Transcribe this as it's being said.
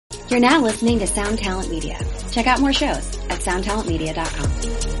You're now listening to Sound Talent Media. Check out more shows at soundtalentmedia.com.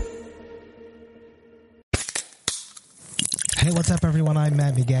 Hey, what's up, everyone? I'm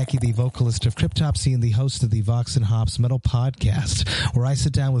Matt Migaki, the vocalist of Cryptopsy and the host of the Vox and Hops Metal Podcast, where I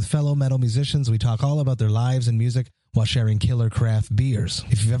sit down with fellow metal musicians. We talk all about their lives and music while sharing killer craft beers.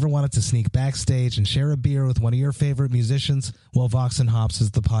 If you've ever wanted to sneak backstage and share a beer with one of your favorite musicians, well, Vox and Hops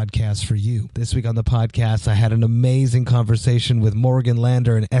is the podcast for you. This week on the podcast, I had an amazing conversation with Morgan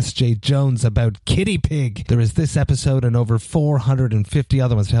Lander and S.J. Jones about Kitty Pig. There is this episode and over 450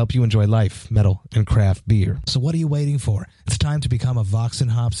 other ones to help you enjoy life, metal, and craft beer. So what are you waiting for? It's time to become a Vox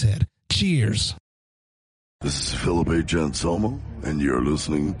and Hops head. Cheers! This is Philip H. Anselmo, and you're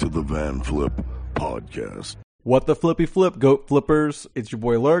listening to the Van Flip Podcast. What the flippy flip, goat flippers. It's your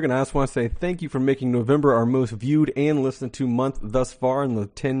boy Lurg, and I just want to say thank you for making November our most viewed and listened to month thus far in the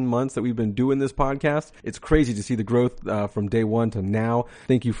 10 months that we've been doing this podcast. It's crazy to see the growth from day one to now.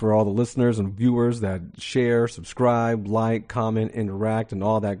 Thank you for all the listeners and viewers that share, subscribe, like, comment, interact, and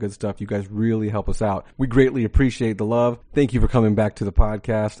all that good stuff. You guys really help us out. We greatly appreciate the love. Thank you for coming back to the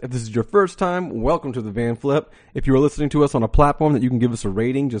podcast. If this is your first time, welcome to the Van Flip. If you are listening to us on a platform that you can give us a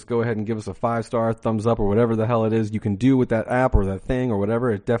rating, just go ahead and give us a 5-star, thumbs up, or whatever the hell it is you can do with that app or that thing or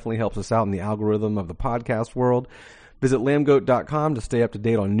whatever. It definitely helps us out in the algorithm of the podcast world. Visit lambgoat.com to stay up to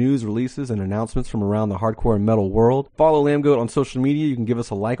date on news, releases, and announcements from around the hardcore and metal world. Follow Lambgoat on social media. You can give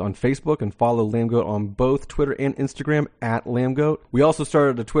us a like on Facebook and follow Lambgoat on both Twitter and Instagram at Lambgoat. We also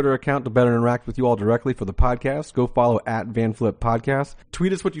started a Twitter account to better interact with you all directly for the podcast. Go follow at VanFlip Podcast.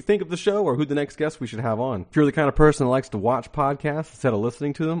 Tweet us what you think of the show or who the next guest we should have on. If you're the kind of person that likes to watch podcasts instead of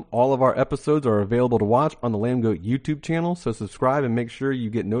listening to them, all of our episodes are available to watch on the Lambgoat YouTube channel, so subscribe and make sure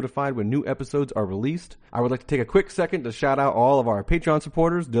you get notified when new episodes are released. I would like to take a quick second to shout out all of our Patreon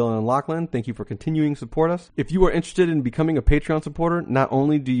supporters, Dylan and Lachlan. Thank you for continuing to support us. If you are interested in becoming a Patreon supporter, not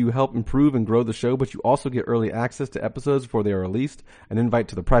only do you help improve and grow the show, but you also get early access to episodes before they are released, an invite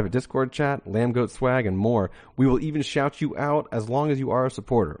to the private Discord chat, Lambgoat swag, and more. We will even shout you out as long as you are a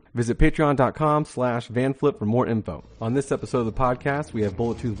supporter. Visit patreon.com/vanflip for more info. On this episode of the podcast, we have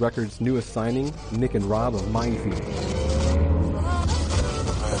Bullet Tooth Records' newest signing, Nick and Rob of Mindfield.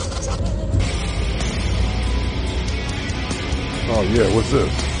 Oh yeah, what's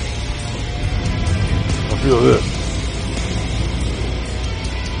this? I feel this.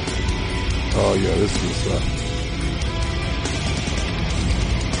 Oh yeah, this is good stuff.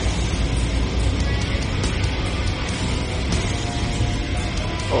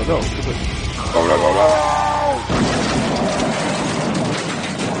 Oh no, oh no,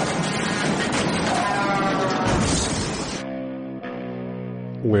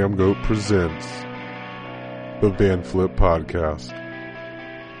 no, no. Lambgoat presents the Van Flip Podcast.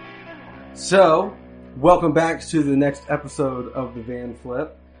 So, welcome back to the next episode of the Van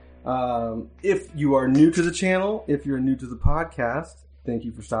Flip. If you are new to the channel, if you're new to the podcast, thank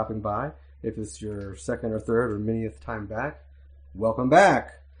you for stopping by. If it's your second or third or manyth time back, welcome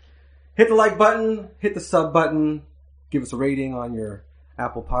back. Hit the like button, hit the sub button, give us a rating on your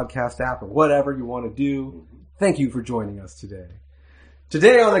Apple Podcast app or whatever you want to do. Thank you for joining us today.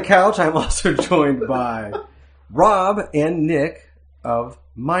 Today on the couch, I'm also joined by Rob and Nick of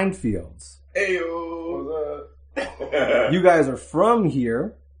Mindfields. Ayo! You guys are from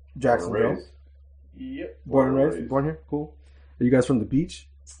here, Jacksonville. Yep. Born and raised? Born here? Cool. Are you guys from the beach?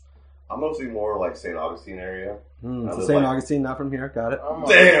 I'm mostly more like St. Augustine area. So St. Augustine, not from here. Got it.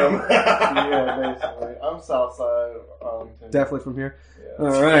 Damn! Yeah, basically. I'm south side of Arlington. Definitely from here. Yeah.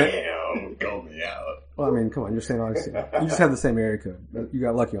 All right. Damn! Call me out. Well, I mean, come on. You're St. Augustine. You just have the same area code. You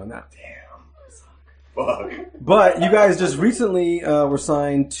got lucky on that. Damn. Fuck. But you guys just recently were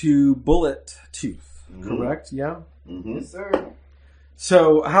signed to Bullet Tooth, correct? Yeah? Mm-hmm. Yes, sir.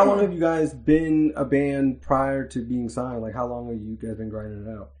 So how long have you guys been a band prior to being signed? Like, how long have you guys been grinding it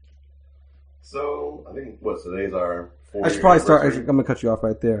out? So, I think, today's our 4-year I should probably start. anniversary. I'm going to cut you off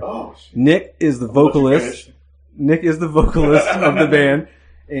right there. Oh, shit. Nick is the I'll let you vocalist. finish. Nick is the vocalist of the band.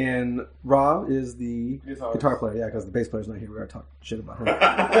 And Rob is the Guitarist. guitar player. Yeah, because the bass player's not here. We gotta talk shit about him.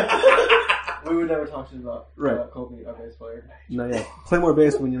 We would never talk shit about Right. Kobe, our bass player. No, yeah. Play more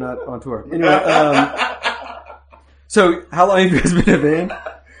bass when you're not on tour. Anyway, so how long have you guys been a band?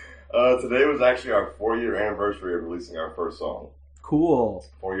 Today was actually our 4-year anniversary of releasing our first song. Cool.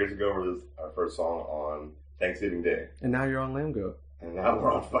 4 years ago, we released our first song on Thanksgiving Day. And now you're on Lambgoat. And now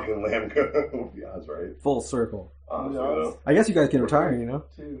we're on fucking Lambgoat. We'll be honest, right? Full circle. Honestly, Yeah. though. I guess you guys can retire, you know?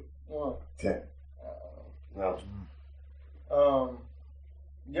 2, 1. 10. No.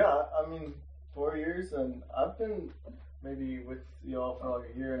 Yeah, I mean, 4 years, and I've been maybe with y'all for like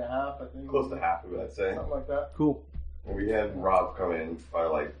a year and a half, I think. Close to half of it, I'd say. Something like that. Cool. And we had Rob come in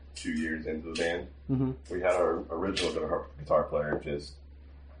probably like 2 years into the band. Mm-hmm. We had our original guitar player.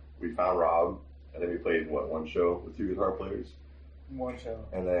 We found Rob, and then we played one show with 2 guitar players. One show.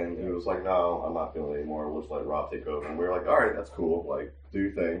 And then he was like, "No, I'm not feeling it anymore. We'll just let Rob take over." And we were like, "All right, that's cool. Like, do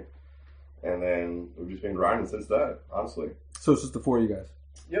your thing." And then we've just been grinding since that, honestly. So it's just the 4 of you guys.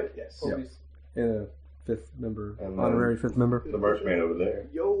 Yep. Yes. Yep. And a 5th member, And honorary 5th member. The merch man over there.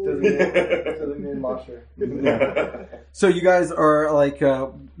 Designated mosher. So you guys are like,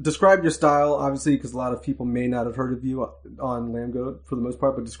 describe your style, obviously, because a lot of people may not have heard of you on Lamb Goat for the most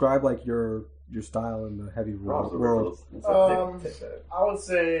part, but describe like your style in the heavy Rob's the world. I would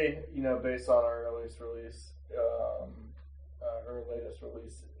say, based on our latest release,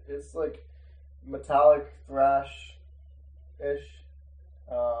 it's like metallic thrash-ish.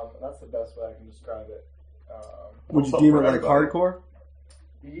 That's the best way I can describe it. Would you deem it like hardcore?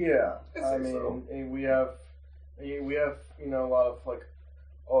 Yeah, I mean, we have a lot of like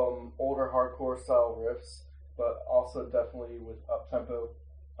older hardcore style riffs, but also definitely with up tempo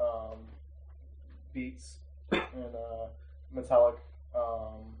beats and metallic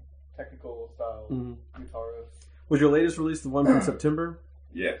technical style guitar riffs. Was your latest release the one from September?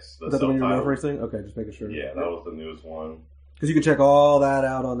 Yes. Is that the one you were referencing? Okay, just making sure. Yeah, that was the newest one. Because you can check all that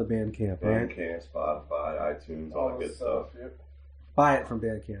out on the Bandcamp, right? Bandcamp, Spotify, iTunes, all that good stuff. Yep. Buy it from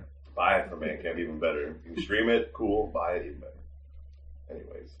Bandcamp. Buy it from Bandcamp, even better. You can stream it, cool. Buy it, even better.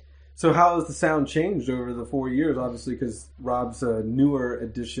 Anyways. So how has the sound changed over the 4 years? Obviously, because Rob's a newer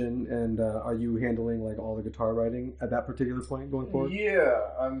addition, and are you handling like all the guitar writing at that particular point going forward? Yeah,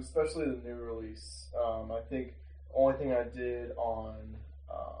 especially the new release. I think the only thing I did on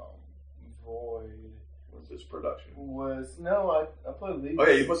Void Was this production? I put leads. Oh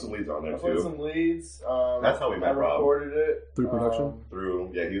yeah, you put some leads on there I too. put some leads. That's how we met Rob. I recorded it Through production?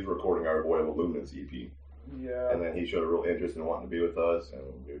 He was recording our Boy of Illuminance EP. Yeah. And then he showed a real interest in wanting to be with us, and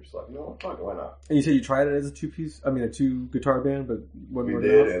we were just like, fuck it, why not? And you said you tried it as a two guitar band, but we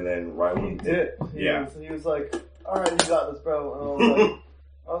did, and then right when he did. He was like, "All right, you got this, bro." And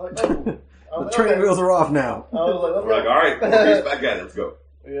I was like, "Oh." The training wheels are off now. I was like, we're like, "All right, we're back at it. Let's go."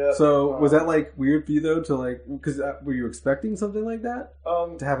 Yeah. So was that like weird for you though to like? Because were you expecting something like that?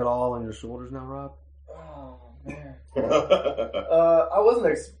 To have it all on your shoulders now, Rob? Oh man. I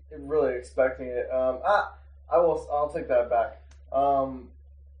wasn't really expecting it. I'll take that back.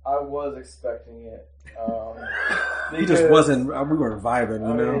 I was expecting it. He just wasn't. We weren't vibing,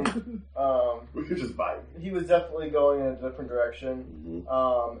 you know. We could just vibe. He was definitely going in a different direction,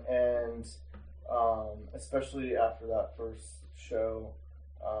 and especially after that first show,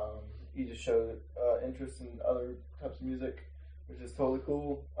 he just showed interest in other types of music, which is totally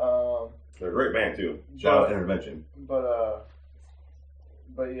cool. They're a great band too. Shout out Intervention. But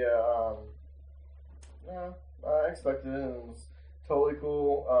yeah, I expected it, and it was totally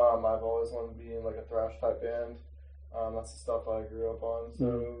cool. I've always wanted to be in like a thrash type band. That's the stuff I grew up on,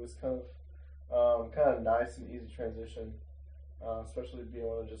 so it was kind of nice and easy transition, especially being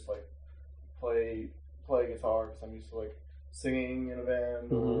able to just like play guitar, because I'm used to like singing in a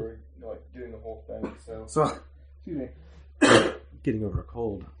band or like doing the whole thing. So excuse me. Getting over a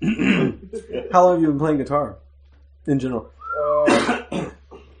cold. How long have you been playing guitar in general?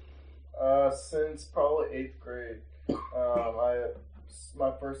 Since probably 8th grade.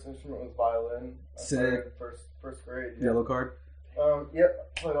 My first instrument was violin. I started first grade. Yeah. Yellow card?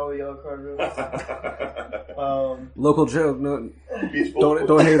 Yep. Played all the yellow card riffs. Local joke. No,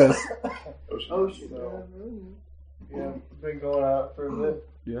 don't hate us. Yeah, been going out for a bit.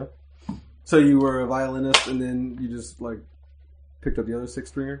 Yeah. So you were a violinist, and then you just like picked up the other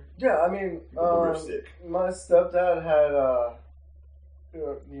 6-stringer? Yeah, I mean, my stepdad had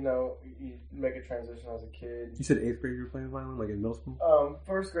you make a transition as a kid. You said 8th grade you were playing violin, like in middle school?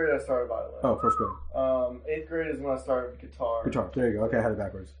 First grade I started violin. Oh, first grade. 8th grade is when I started guitar. There you go. Okay, I had it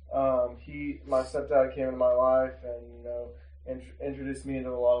backwards. My stepdad came into my life and introduced me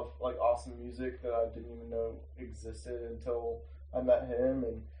into a lot of like awesome music that I didn't even know existed until I met him,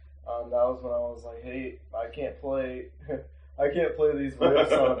 and that was when I was like, hey, I can't play these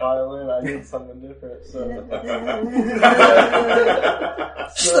riffs on a violin. I need something different.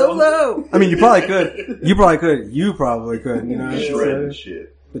 So low. I mean, you probably could. You probably could. You know, shredding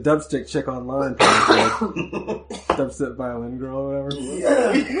shit. The dubstick chick online, dubstep violin girl, or whatever.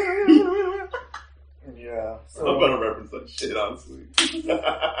 Yeah. So, I'm gonna reference that shit, honestly.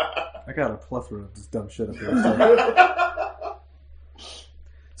 I got a plethora of this dumb shit up here.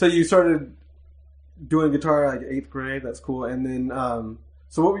 So you started doing guitar like 8th grade. That's cool. And then,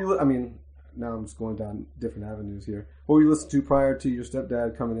 so what were you? I mean, now I'm just going down different avenues here. What were you listening to prior to your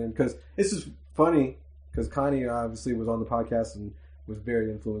stepdad coming in? Because this is funny. Because Connie obviously was on the podcast and was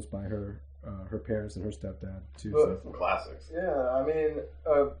very influenced by her parents and her stepdad too. But, some classics. Yeah, I mean,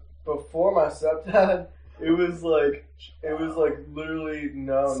 before my stepdad, it was like literally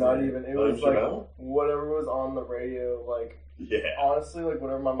not even. It was like whatever was on the radio. Like honestly, like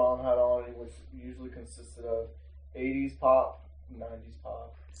whatever my mom had on, which usually consisted of 80s pop, 90s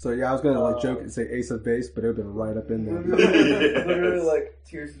pop. So yeah, I was gonna joke and say Ace of Base, but it would have been right up in there. Literally like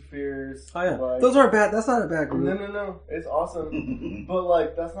Tears for Fears. Oh yeah, like, those aren't bad. That's not a bad group. No, it's awesome. But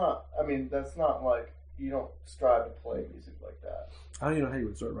like that's not like you don't strive to play music like that. I don't even know how you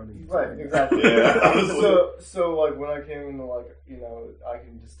would start running. Right, exactly. So like when I came into like I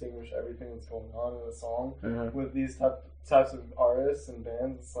can distinguish everything that's going on in a song with these types of artists and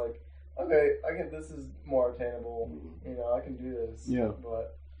bands. It's like okay, this is more attainable. I can do this. Yeah,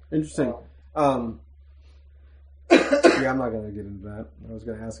 but. Interesting. Yeah, I'm not gonna get into that. I was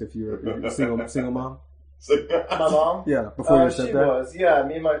gonna ask if you were a single mom. My mom? Yeah, before you said she that. Was. Yeah,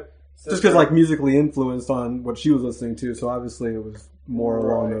 me and my sister. Just because like musically influenced on what she was listening to, so obviously it was more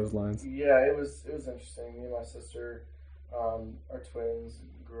along those lines. Yeah, it was interesting. Me and my sister are twins,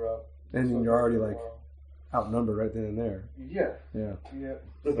 grew up. And you're already like outnumbered right then and there. Yeah.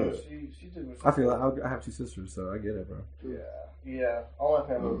 So she did what she I feel like I have two sisters, so I get it, bro. Yeah. All my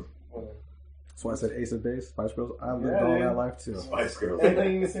family women. That's why I said Ace of Base, Spice Girls. I lived all that life too. Spice Girls.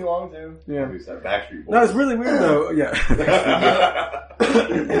 Anything you can sing along to. Yeah. Backstreet Boys. No, it's really weird though. Yeah.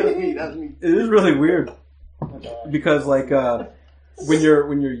 That's me. It is really weird because like when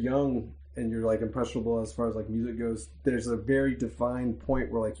you're young and you're like impressionable as far as like music goes, there's a very defined point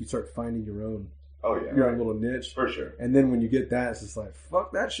where like you start finding your own. Oh yeah, your own little niche for sure. And then when you get that, it's just like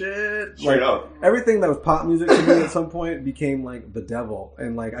fuck that shit. Straight like, up. Everything that was pop music to me at some point became like the devil,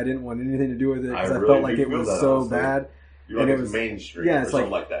 and like I didn't want anything to do with it because I felt like it was so bad. And it was mainstream. Yeah, it's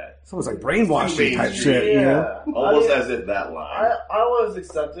like that. It's almost like brainwashing type shit. Yeah. Almost as if that line. I always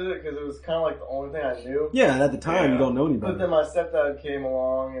accepted it because it was kind of like the only thing I knew. Yeah, and at the time you don't know anybody. But then my stepdad came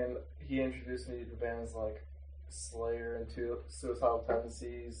along and he introduced me to bands like Slayer and Suicidal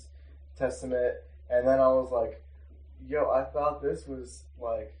Tendencies, Testament. And then I was like, yo, I thought this was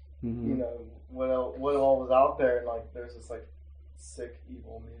like, what all was out there. And like, there's this like sick,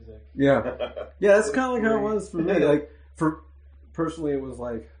 evil music. Yeah. Yeah, that's kind of like how it was for me. Like, personally, it was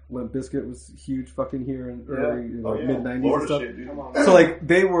like Limp Bizkit was huge fucking here in early mid-90s and stuff. Shit, so like,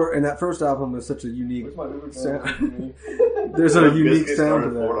 they were, and that first album was such a unique sound. There's a unique sound to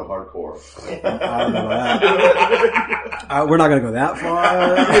that. Florida hardcore. I don't know that. We're not going to go that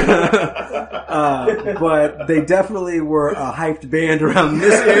far. But they definitely were a hyped band around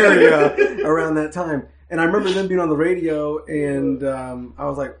this area around that time. And I remember them being on the radio, and I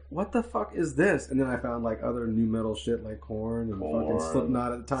was like, what the fuck is this? And then I found like other new metal shit like Korn and fucking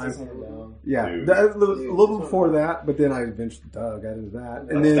Slipknot at the time. Yeah, that was a little before that, but then I eventually got into that.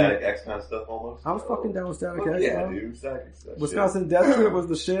 And then Static X kind of stuff almost. I was fucking down with Static X. Yeah, dude, Static X. Wisconsin Death Trip was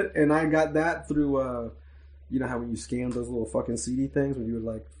the shit, and I got that through, you know how when you scan those little fucking CD things, when you would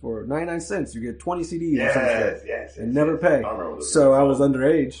like, for 99 cents, you get 20 CDs or something. Yes. And never pay. So I was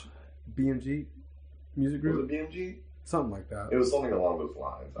underage. BMG music group. Was it BMG? Something like that. It was something along those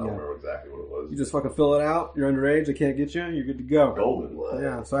lines. I don't remember exactly what it was. You just fucking fill it out. You're underage. They can't get you. You're good to go. Golden.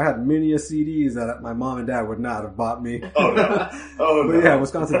 Yeah. So I had many CDs that my mom and dad would not have bought me. Oh no. But yeah,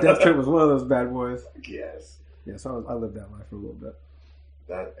 Wisconsin Death Trip was one of those bad boys. Yes. Yeah. So I lived that life for a little bit.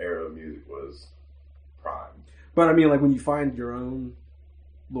 That era of music was prime. But I mean, like when you find your own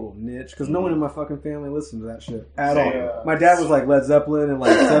little niche, because no one in my fucking family listened to that shit at all. My dad was like Led Zeppelin and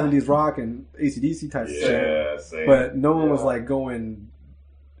like 70s rock and AC/DC type shit. Same. But no one was like going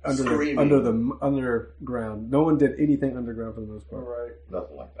under the underground. No one did anything underground for the most part. Right.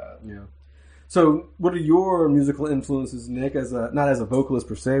 Nothing like that. Yeah. So, what are your musical influences, Nick? Not as a vocalist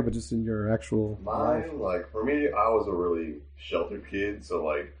per se, but just in your actual life? Like for me, I was a really sheltered kid, so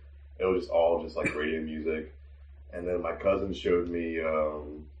like it was all just like radio music. And then my cousin showed me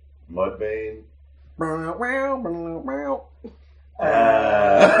Mudvayne. My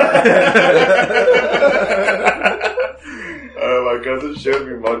cousin showed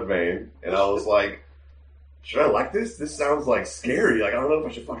me Mudvayne, and I was like, should I like this? This sounds like scary. Like, I don't know if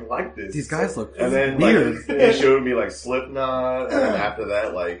I should fucking like this. These guys look and then, weird. Like, he showed me like Slipknot, and then after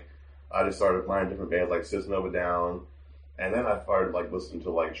that, like, I just started playing different bands like System of a Down, and then I started like listening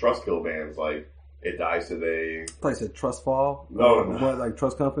to like Trustkill bands like It Dies Today. I thought you said Trust Fall. No. What, like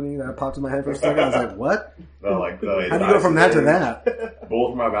Trust Company? That popped in my head for a second. I was like, what? No, like how do you go from that to that?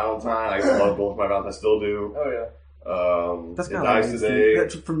 Bullet for My Valentine. I used to love Bullet for My Valentine. I still do. Oh yeah. That's It kind Dies of Today.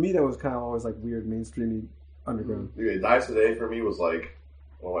 For me, that was kind of always like weird mainstreamy underground. It Dies Today for me was like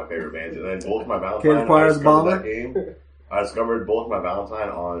one of my favorite bands. And then Bullet for My Valentine. Candy Choir's I Bomber? that game. I discovered Bullet for My Valentine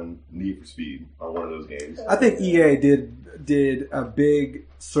on Need for Speed on one of those games. I think EA did a big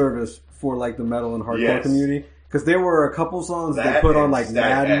service for like the metal and hardcore community because there were a couple songs that they put on like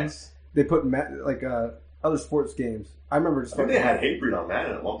Madden. They put like other sports games. I remember just. I think they had Hatebreed on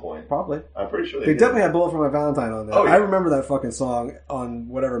Madden at one point. Probably. I'm pretty sure they definitely had Bullet for My Valentine on there. Oh, yeah. I remember that fucking song on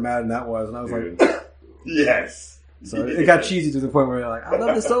whatever Madden that was, and I was like, yes. So it got cheesy to the point where you're like, I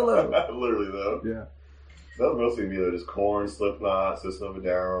love the solo. Literally though. Yeah. That was mostly me though, just Korn, Slipknot, System of a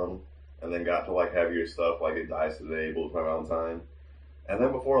Down, and then got to like heavier stuff like It Dies Today, Bullet for My Valentine. And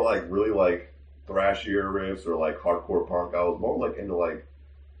then before like really like thrashier riffs or like hardcore punk, I was more like into like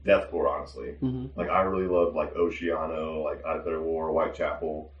deathcore, honestly. Mm-hmm. Like I really loved like Oceano, like Out of Their War,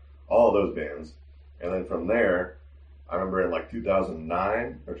 Whitechapel, all of those bands. And then from there, I remember in like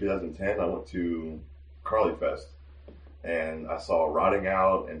 2009 or 2010, I went to Carly Fest. And I saw Rotting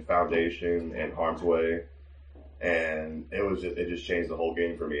Out and Foundation and Harm's Way. And it just changed the whole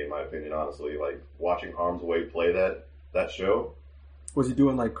game for me, in my opinion, honestly. Like, watching Harm's Way play that show. Was he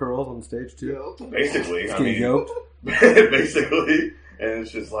doing, like, curls on stage, too? Basically. I mean, yoked? basically. And it's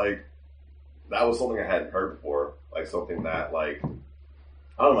just, like, that was something I hadn't heard before. Like, something that, like,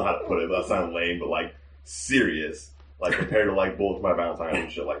 I don't know how to put it, but that sounds lame, but, like, serious. Like, compared to, like, Bullet for My Valentine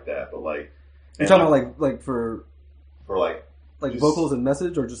and shit like that. But, like... You're talking about, like, for like just, vocals and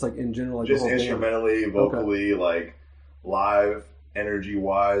message, or just like in general, like just instrumentally, vocally, like live, energy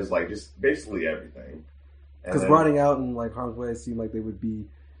wise, like just basically everything. Because Rotting Out and like Harm's Way seemed like they would be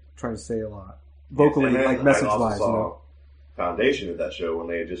trying to say a lot vocally, like message wise. You know, Foundation at that show when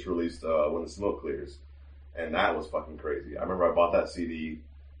they had just released When the Smoke Clears, and that was fucking crazy. I remember I bought that CD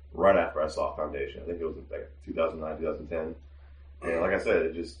right after I saw Foundation. I think it was like 2009, 2010, and like I said,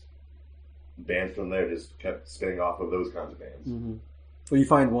 it just. Bands from there just kept spinning off of those kinds of bands. Mm-hmm. Well, you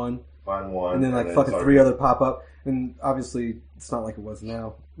find one, and then like fucking three other pop up, and obviously it's not like it was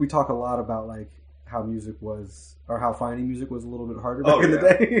now. We talk a lot about like how music was, or how finding music was a little bit harder back in the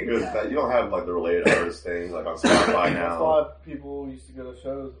day. Because you don't have like the related artist thing like on Spotify now. That's why people used to go to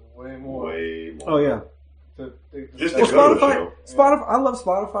shows way more. Oh yeah. Just to go to the show. Spotify. I love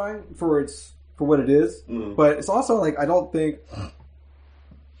Spotify for what it is, but it's also like I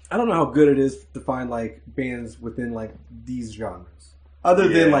don't know how good it is to find like bands within like these genres, other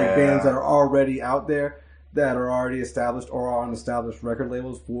than like bands that are already out there, that are already established or are on established record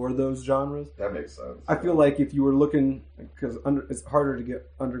labels for those genres. That makes sense. I feel like if you were looking, because it's harder to get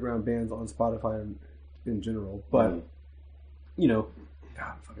underground bands on Spotify in general, but you know,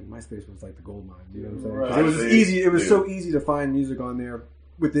 God, fucking MySpace was like the gold mine. You know what I'm saying? Right. It was just easy. It was so easy to find music on there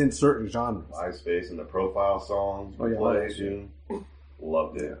within certain genres. MySpace and the profile songs we played, dude.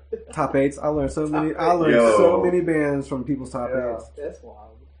 Loved it. Top 8s. I learned so many. So many bands from people's top 8s. That's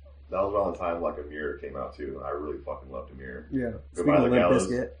wild. That was around the time like Amir came out too, and I really fucking loved Amir. Yeah. Speaking of Limp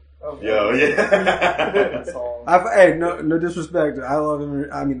Bizkit. Hey, no disrespect. I love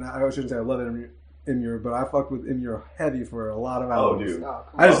Amir. I mean, I shouldn't say I love Amir, but I fucked with Amir heavy for a lot of hours. Oh, dude.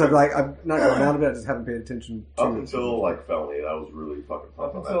 I just have like I'm not going out of it. I just haven't paid attention to up until like Felony. That was really fucking fun.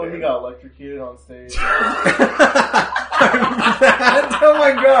 Up until he got electrocuted on stage. Oh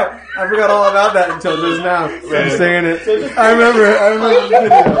my god! I forgot all about that until just now. I'm saying it. I remember the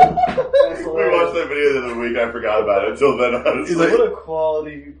video. We watched that video the other week. I forgot about it until then. Honestly. He's like, what a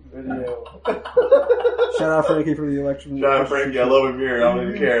quality video. Shout out Frankie for the election. Shout out Frankie. I love Amir. I don't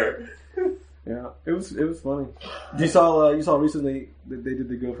even care. Yeah, it was funny. You saw recently that they did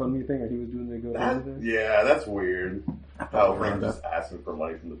the GoFundMe thing, or he was doing the GoFundMe thing? Yeah, that's weird. How Frank just asking for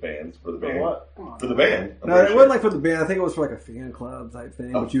money from the fans for the band. For what? For the band. No, it wasn't like for the band. I think it was for like a fan club type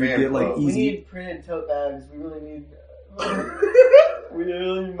thing. But you would get like easy. We need printed tote bags. We really need. We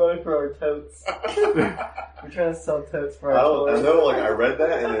really need money for our totes. We're trying to sell totes for our toys. I know, like, I read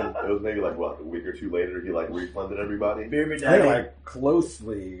that, and then it was maybe like, what, a week or two later, he, like, refunded everybody? I think, like,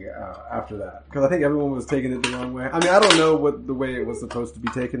 closely after that. Because I think everyone was taking it the wrong way. I mean, I don't know what the way it was supposed to be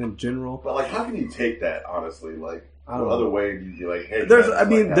taken in general. But, like, how can you take that, honestly? Like, what other way do you be like, hey...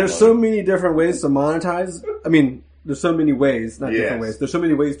 There's so many different ways to monetize. I mean, there's so many ways, not different ways. There's so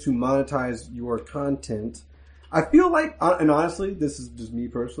many ways to monetize your content. I feel like, and honestly, this is just me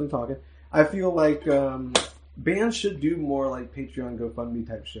personally talking, I feel like bands should do more like Patreon, GoFundMe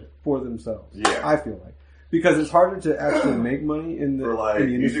type shit for themselves. Yeah. I feel like. Because it's harder to actually make money in the, like in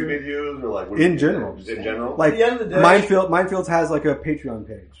the music industry. videos or like... In general. Just in general? Like, at the end of the day, Mindfields has like a Patreon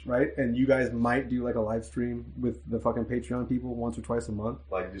page, right? And you guys might do like a live stream with the fucking Patreon people once or twice a month.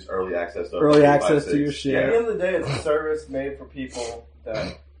 Like just early access stuff. Early access to your shit. At the end of the day, it's a service made for people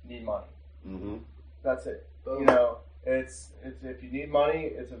that need money. Mm-hmm. That's it. You know, it's if you need money,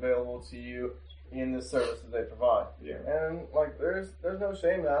 it's available to you. in the service that they provide. Yeah. And like, there's no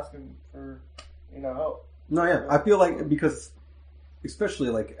shame in asking for help. No, yeah, I feel like because, especially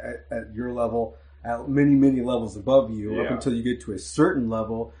like at your level, at many levels above you, up until you get to a certain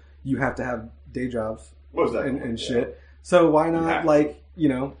level, you have to have day jobs and shit. So why not like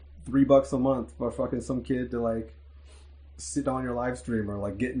 $3 a month for fucking some kid to like sit on your live stream or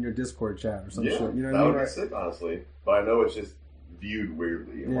like get in your Discord chat or some shit. You know what I mean? That would be sick, honestly. But I know it's just viewed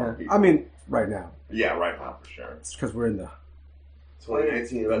weirdly. Yeah, I mean, right now. Yeah, right now for sure. It's because we're in the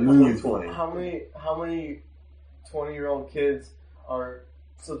 2019, 2020. How many 20-year-old kids are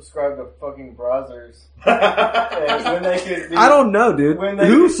subscribed to fucking browsers? And when they could, I don't know, dude.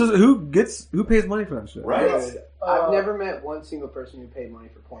 Who pays money for that shit? Right. I've never met one single person who paid money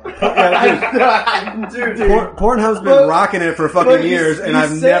for porn. Dude. Pornhub's been rocking it for fucking years, and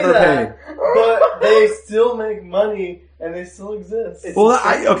I've never paid. But they still make money, and they still exist.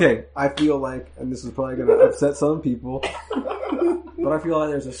 I feel like, and this is probably going to upset some people, but I feel like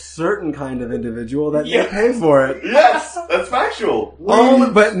there's a certain kind of individual that they pay for it. Yes, that's factual.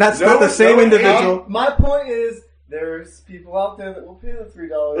 But that's not the same individual. My point is, there's people out there that will pay the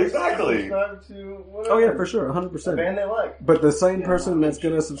 $3 exactly. to subscribe to whatever. Oh yeah, for sure, a 100%. band they like. But the same person that's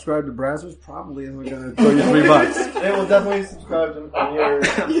going to subscribe to browsers probably isn't going to throw you $3. They will definitely subscribe to yours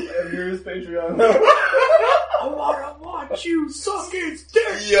Patreon. I wanna watch you suck its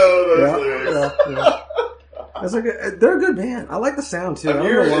dick. Yo, that's It's like they're a good band. I like the sound too. I don't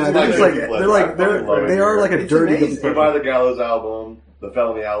know why. They are like a dirty. By the Gallows album, the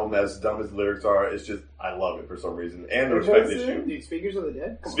Felony album, as dumb as the lyrics are, it's just I love it for some reason. And the Respect issue. Dude, Speakers of the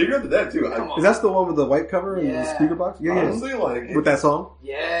Dead. Speaker of the Dead too. Is that the one with the white cover and the speaker box? Yeah, honestly, like with that song.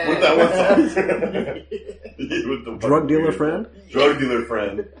 Yeah, with that one song. With the drug dealer friend. Drug dealer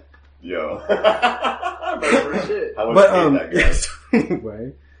friend. Yo.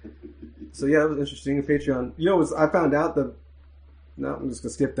 Anyway. So yeah, it was interesting. Patreon. I found out that. No, I'm just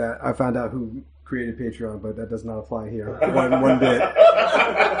gonna skip that. I found out who created Patreon, but that does not apply here. One bit.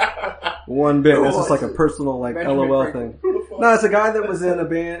 One bit. It's just like a personal like LOL thing. No, it's a guy that was in a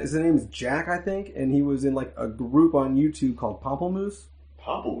band. His name is Jack, I think, and he was in like a group on YouTube called Pamplemousse.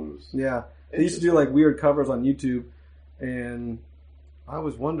 Pamplemousse. Yeah, they used to do like weird covers on YouTube, and I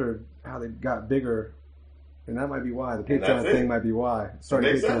always wondered how they got bigger, and that might be why the Patreon thing might be why.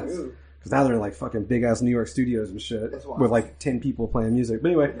 Started Patreon. Because now they're in like fucking big ass New York studios and shit with like 10 people playing music. But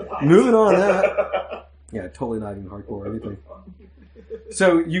anyway, moving on that. Yeah, totally not even hardcore or anything.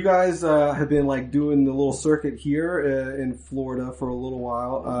 So you guys have been like doing the little circuit here in Florida for a little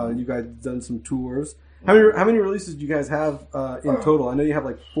while. You guys done some tours. How many releases do you guys have in total? I know you have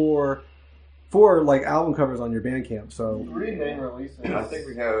like four like album covers on your Bandcamp. So 3 main releases. I think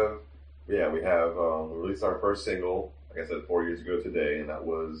we have. Yeah, we released our first single, like I said, 4 years ago today, and that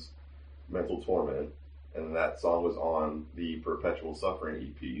was Mental Torment, and that song was on the Perpetual Suffering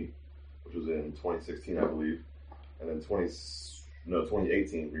EP, which was in 2016, I believe. And then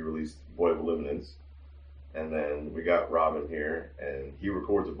 2018, we released Boy of Eliminance. And then we got Robin here, and he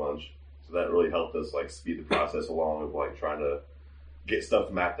records a bunch, so that really helped us like speed the process along of like trying to get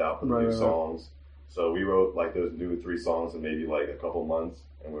stuff mapped out for the new songs. So we wrote like those new 3 songs in maybe like a couple months,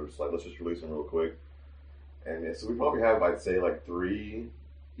 and we were just like, let's just release them real quick. And so we probably have, I'd say, like 3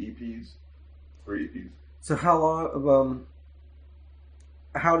 EPs. So how long?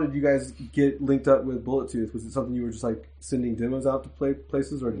 How did you guys get linked up with Bullet Tooth? Was it something you were just like sending demos out to play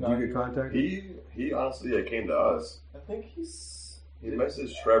places, or did you get contacted? He honestly came to us. I think he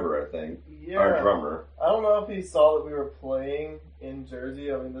messaged Trevor, I think, our drummer. I don't know if he saw that we were playing in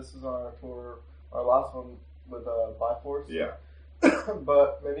Jersey. I mean, this was on our tour, our last one with Byforce. Yeah,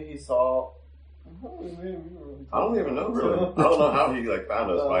 but maybe he saw. I don't even know, really. I don't know how he like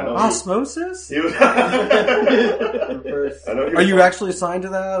found us, but I know Osmosis? He was. Are you actually signed to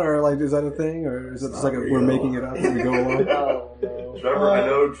that, or like is that a thing, or is it just like we're making it up as we go along? I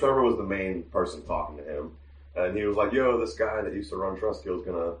know Trevor was the main person talking to him, and he was like, "Yo, this guy that used to run Trustkill is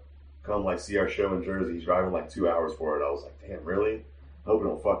gonna come like see our show in Jersey. He's driving like 2 hours for it." I was like, "Damn, really? Hope we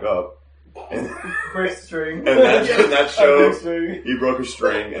don't fuck up." And break string. And that show, he broke a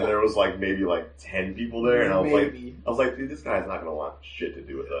string, and there was like maybe like 10 people there, and I was like, dude, this guy's not gonna want shit to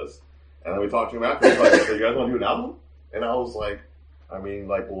do with us. And then we talked to him after. He's like, so you guys want to do an album? And I was like, I mean,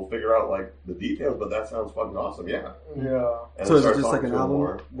 like we'll figure out like the details, but that sounds fucking awesome, yeah. Yeah. And so is it just like an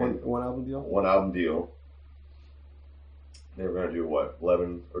album, one album deal? One album deal. They were gonna do what,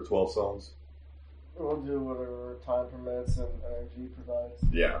 11 or 12 songs? We'll do whatever time permits and energy provides.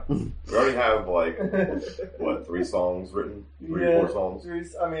 Yeah. We already have, like, what, 3 songs written? 3 or 4 songs?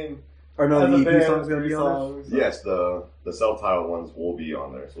 I mean... Or no, As the a EP band, song's going to 3 be on there? songs. Yes, the self-titled ones will be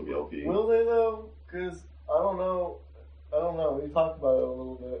on there, so it'll be LP. Will they though? Because I don't know. We talked about it a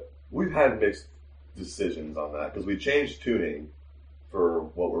little bit. We've had mixed decisions on that because we changed tuning for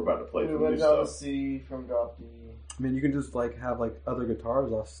what we're about to play We for went new down to stuff. C from drop D. I mean, you can just like have like other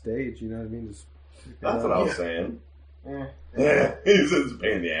guitars off stage. You know what I mean? Just That's what I was saying. Eh. Yeah, it's a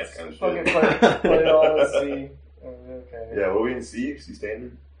pain in the ass kind of Fucking shit. play it all in C. Okay. Yeah, what we in C? C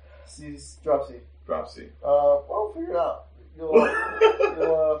standard? C, drop C. Drop C. Well, figure it out.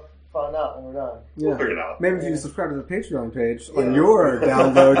 You'll find out when we're done. We'll figure it out. Maybe if you subscribe to the Patreon page on your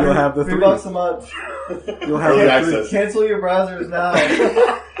download, you'll have the $3 three. a month. You'll have Early the access. Cancel your browsers now.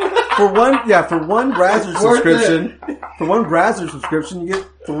 for one browser Worth subscription. For one browser subscription, you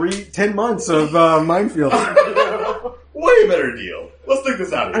get 10 months of Mindfield. Way better deal. Let's take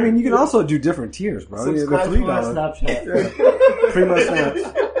this out of I here. mean, you can also do different tiers, bro. Subscribe The to my $3. Snapchat. Primo snaps.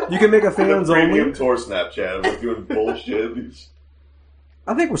 You can make a the fans premium only. tour Snapchat. We're doing bullshit.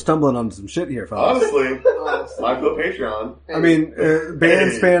 I think we're stumbling on some shit here, fellas. Honestly, like the Patreon. I mean,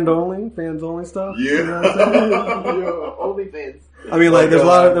 bands, fans only stuff. Yeah. You know what I'm saying? Yo, OnlyFans. I mean, like, there's a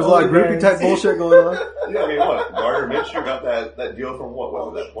lot of groupie type bullshit going on. Yeah, I mean, what? Gardner Minshew got that deal from what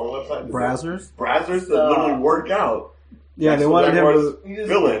was that porn website? Brazzers. Brazzers that literally work out. Yeah, they wanted him to. You just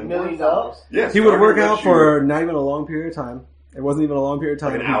Fill in. $1 million. Yes, He would Gardner work out Minshew. for not even a long period of time. It wasn't even a long period of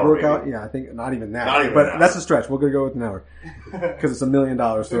time. Like an He'd hour, work maybe. out. Yeah, I think not even that. Not even but an hour. that's a stretch. We're gonna go with an hour because it's $1 million.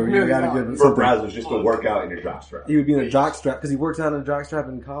 So you got to give him for something. Brazzers just to work out in your jockstrap. He would be in a jock strap because he worked out in a jock strap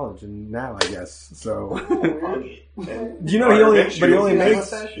in college and now I guess so. And Do you know he only? Gardner But he Minshew- only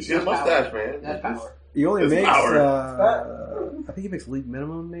makes. You see his mustache, man. That's power. He only It's makes. power. I think he makes league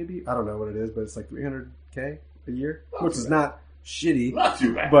minimum. Maybe I don't know what it is, but it's like $300K a year, which is not shitty. Not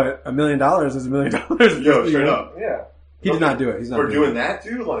too bad. But $1 million is $1 million. Yo, straight up. Yeah. He did not do it. He's not For doing it. that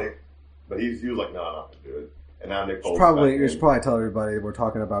too, like, but he was like, no, I'm not gonna do it. And now Nick Foles. You should probably tell everybody we're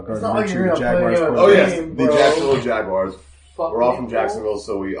talking about It's Gardner not like Minshew, you're the not Jaguars. playing Oh yes, Game, the bro. Jacksonville Jaguars. Fuck We're all me, from bro. Jacksonville,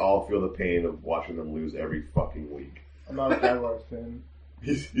 so we all feel the pain of watching them lose every fucking week. I'm not a Jaguars fan.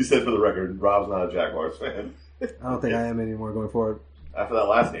 You said for the record, Rob's not a Jaguars fan. I don't think I am anymore going forward. After that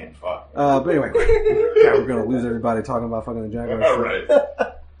last game, fuck. But anyway, yeah, we're gonna lose everybody talking about fucking the Jaguars. All right.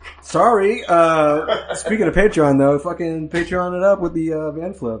 Sorry. Speaking of Patreon, though, fucking Patreon it up with the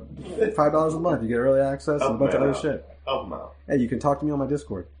van flip. $5 a month, you get early access and a bunch of other shit. Help them out. Hey, you can talk to me on my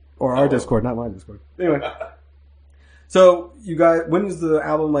Discord or our Discord, not my Discord. Anyway. So, you guys, when is the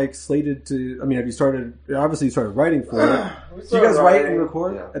album like slated to? I mean, have you started? Obviously, you started writing for it. Do you guys write and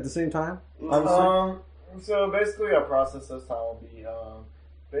record at the same time? Obviously. So basically, our process this time will be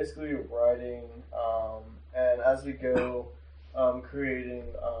basically writing, and as we go, creating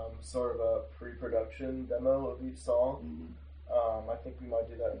sort of a pre-production demo of each song. I think we might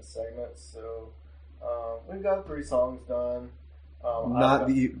do that in segments. So we've got 3 songs done. Not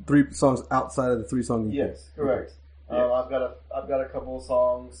the 3 songs outside of the 3-song EP. Yes, correct. Yes. I've got a couple of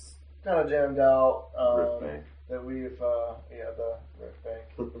songs kind of jammed out Riff Bank. that we've the Riff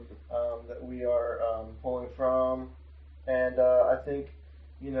Bank that we are pulling from, and I think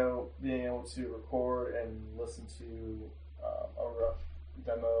being able to record and listen to a rough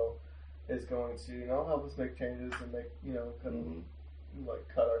demo is going to help us make changes and make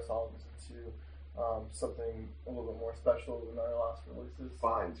cut our songs into something a little bit more special than our last releases.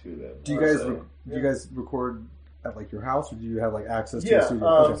 Fine too then. Do you guys record at like your house, or do you have like access to a Yeah, studio?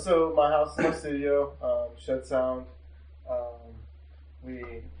 Okay. so my house is my studio, Shed Sound.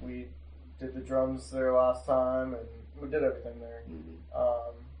 We did the drums there last time, and we did everything there.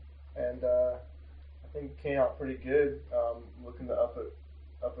 And I think it came out pretty good. Looking to up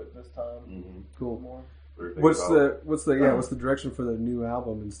it this time. Cool. More. What's the direction for the new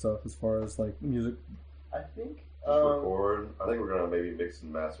album and stuff as far as like music? I think Just record. I think we're gonna maybe mix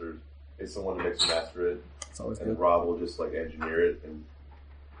and master. Get someone to mix and master it. It's always And good. Rob will just like engineer it and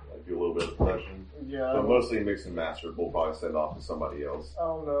like do a little bit of production. Yeah. But mostly mix and master. We'll probably send off to somebody else. I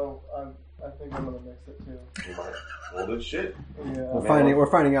don't know. I think I'm gonna mix it too. We might. Well, then shit. Yeah. We're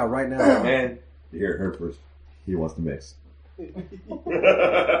finding out right now. Man, you hear it here first. He wants to mix. Who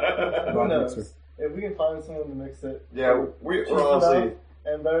Rob knows? mixer. If we can find someone to mix it. Yeah, we're just honestly. enough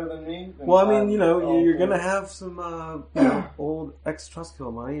and better than me. Then Well, I mean, I'm you're all gonna for it. have some old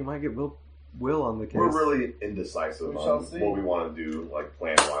ex-Trustkill money. You might get Will on the case. We're really indecisive We shall on see. what we want to do, like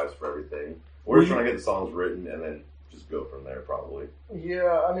plan-wise for everything. We're just trying to get the songs written and then just go from there, probably.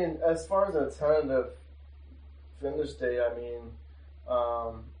 Yeah, I mean, as far as a tentative finish date, I mean,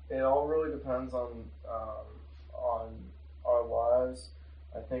 it all really depends on our lives.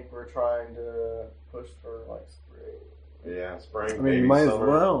 I think we're trying to push for like spring, Yeah, spring. I mean, maybe you might summer. as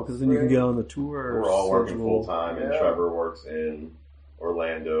well, because then you can get on the tour. We're all working schedule. full time, and Trevor works in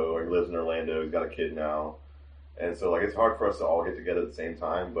Orlando, or he lives in Orlando. He's got a kid now, and so like it's hard for us to all get together at the same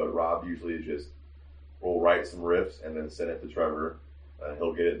time. But Rob usually just will write some riffs and then send it to Trevor, and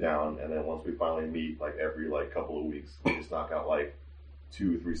he'll get it down. And then once we finally meet, like every like couple of weeks, we just knock out like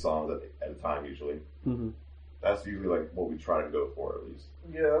 2-3 songs at a time usually. Mm-hmm. That's usually like what we try to go for at least.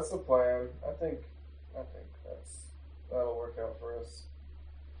 Yeah, that's the plan. I think that'll work out for us.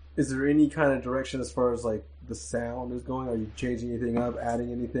 Is there any kind of direction as far as like the sound is going? Are you changing anything up, adding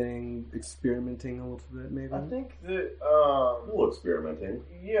anything, experimenting a little bit, maybe? I think that A little experimenting.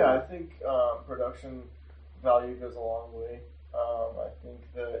 Yeah, I think production value goes a long way. I think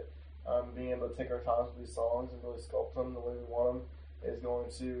that being able to take our time with these songs and really sculpt them the way we want them is going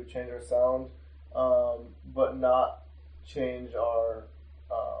to change our sound, but not change our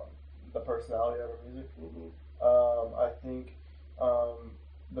the personality of our music. Mm-hmm. I think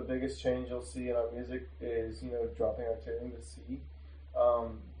the biggest change you'll see in our music is dropping our tuning to C,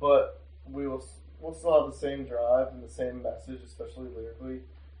 but we'll still have the same drive and the same message, especially lyrically.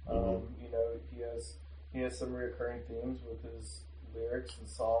 He has some recurring themes with his lyrics and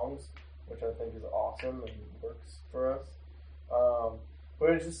songs, which I think is awesome and works for us.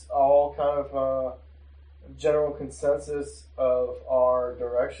 But it's just all kind of general consensus of our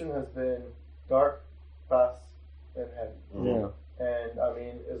direction has been dark, fast, and heavy. Mm-hmm. Yeah. And I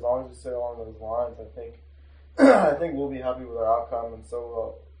mean, as long as we stay along those lines, I think we'll be happy with our outcome, and so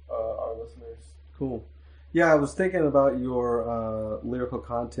will our listeners. Cool. Yeah, I was thinking about your lyrical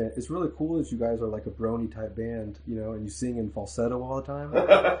content. It's really cool that you guys are like a brony type band, and you sing in falsetto all the time.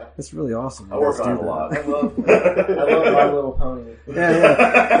 It's really awesome. I work on it a lot. I love My Little Pony.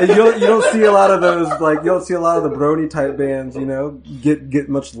 Yeah. And you don't see a lot of those, like, you don't see a lot of the brony type bands, get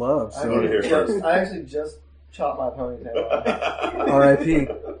much love. So. I actually just chopped my ponytail off. R.I.P.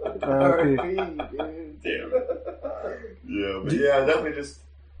 R.I.P. dude. Damn it. Yeah, but definitely just,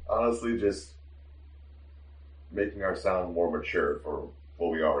 honestly, just making our sound more mature for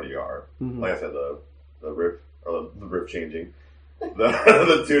what we already are. Mm-hmm. Like I said, the riff changing,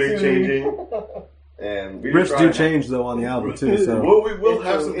 the tuning changing, and we riffs do change though on the album too. So we'll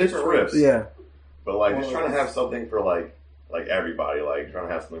have some different riffs. Yeah, but like just trying to have something for like everybody, like trying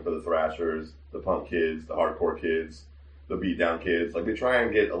to have something for the thrashers, the punk kids, the hardcore kids, the beatdown kids. Like we try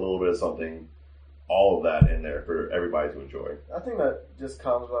and get a little bit of something, all of that in there for everybody to enjoy. I think that just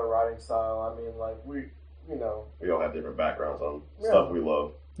comes with our writing style. I mean, like we all have different backgrounds on stuff we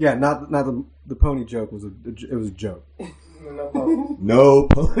love. Yeah, not the pony joke was it was a joke. No pony. No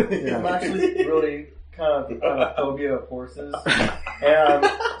pony. I'm actually really kind of phobia of horses, and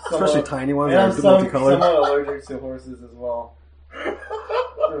especially tiny ones that are multicolored. Somewhat allergic to horses as well.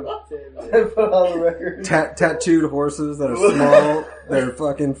 Put on the record. Tattooed horses that are small, they're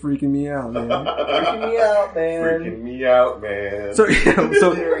fucking freaking me out, man. Freaking me out, man. Freaking me out, man. So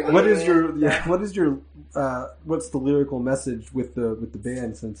what's the lyrical message with the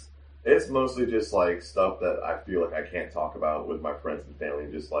band? Since it's mostly just like stuff that I feel like I can't talk about with my friends and family,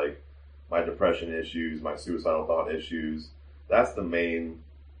 just like my depression issues, my suicidal thought issues. That's the main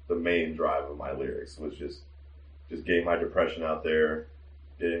drive of my lyrics, was just getting my depression out there,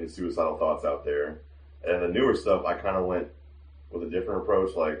 getting the suicidal thoughts out there. And the newer stuff, I kind of went with a different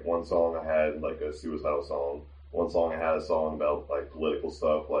approach. Like one song I had like a suicidal song. One song I had a song about like political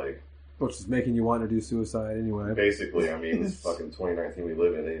stuff, like which is making you want to do suicide anyway. Basically, I mean, it's fucking 2019 we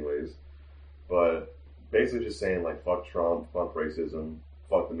live in anyways. But basically just saying like fuck Trump, fuck racism,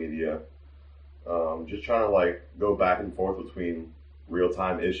 fuck the media. Just trying to like go back and forth between real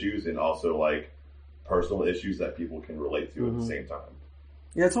time issues and also like personal issues that people can relate to at the same time.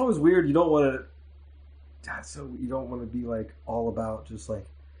 Yeah, it's always weird. You don't want to be like all about just like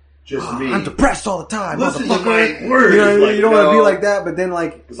me. I'm depressed all the time. Listen to my motherfucker. words. You don't want to be like that, but then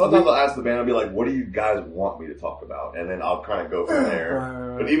like sometimes I'll ask the band, I'll be like, "What do you guys want me to talk about?" And then I'll kind of go from there.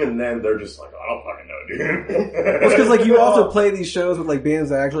 Right. But even then, they're just like, "I don't fucking know, dude." Well, it's because like you also play these shows with like bands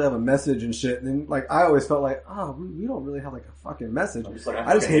that actually have a message and shit, and then like I always felt like, we don't really have like a fucking message.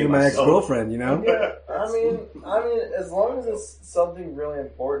 I just hated my ex-girlfriend, Yeah, I mean, as long as it's something really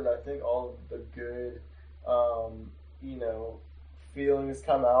important, I think all of the good, feelings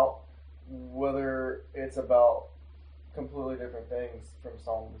come out. Whether it's about completely different things from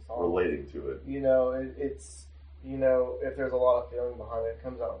song to song, relating to it. It's if there's a lot of feeling behind it, it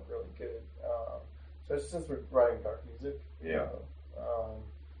comes out really good. Especially since we're writing dark music. Yeah.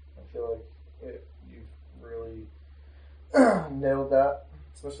 I feel like you've really nailed that,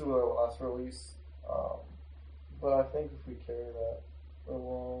 especially with our last release. But I think if we carry that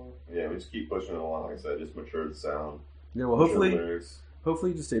along, we just keep pushing it along. Like I said, just mature the sound, Yeah, well, hopefully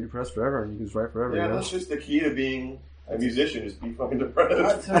you just stay depressed forever and you can just write forever. Yeah, you know? that's just the key to being a musician, just be fucking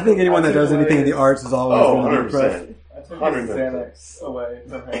depressed. I think anyone that does anything in the arts is always going to be depressed. 100%. I took 100%. Xanax away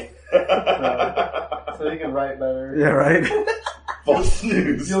from him. So he can write better. Yeah, right? False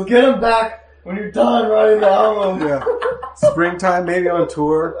news. You'll get him back when you're done writing the album. Yeah. Springtime, maybe on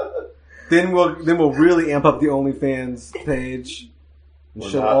tour. Then we'll really amp up the OnlyFans page. And We're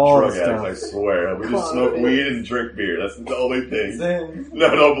show not all drug the addicts, stuff. I swear. We just smoke weed and drink beer. That's the only thing. Zing. No,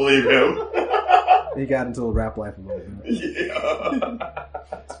 don't believe him. He got into the rap life a little bit. Yeah.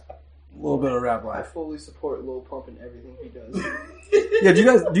 A little bit of rap I life. fully support Lil Pump in everything he does. Yeah,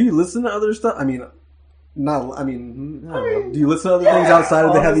 do you listen to other stuff? I mean, I don't know. Do you listen to other things outside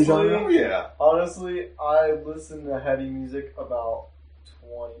of the heavy honestly, genre? Oh, yeah. Honestly, I listen to heavy music about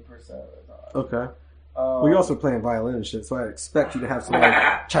 20% of the time. Okay. Well, you're also playing violin and shit, so I expect you to have some like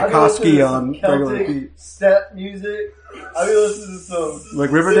I Tchaikovsky listen to on some regular Celtic beat. step music. I mean, listen to some Like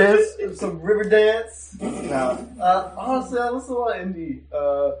Riverdance? Some Riverdance. Honestly, I listen to a lot of indie.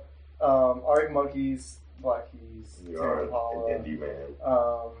 Arctic Monkeys, Black Keys, You Tame are an Impala. indie man.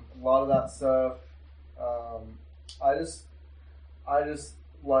 A lot of that stuff. I just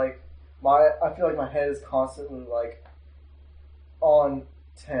like I feel like my head is constantly like on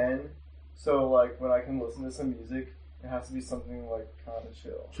 10. So like when I can listen to some music, it has to be something like kind of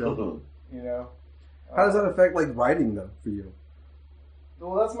chill. You know. How does that affect like writing though for you?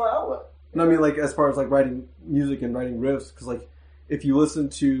 Well, that's my outlet. No, I mean like as far as like writing music and writing riffs, because like if you're listening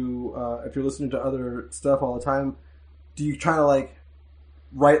to other stuff all the time, do you try to like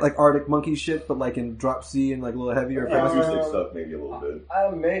write like Arctic Monkey shit, but like in drop C and like a little heavier? Acoustic stuff, maybe a little bit.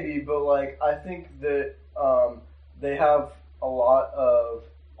 Maybe, but like I think that they have a lot of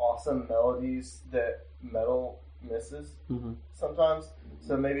awesome melodies that metal misses sometimes.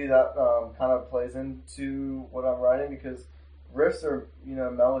 So maybe that kind of plays into what I'm writing, because riffs are,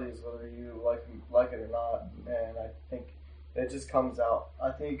 melodies whether you like it or not, and I think it just comes out.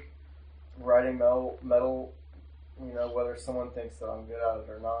 I think writing metal, whether someone thinks that I'm good at it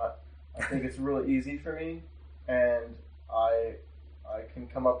or not, I think it's really easy for me, and I can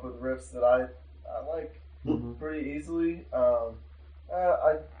come up with riffs that I like pretty easily.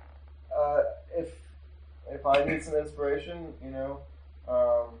 If I need some inspiration,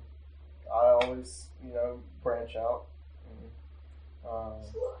 I always, branch out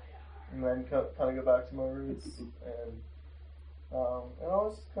and then kind of go back to my roots, and it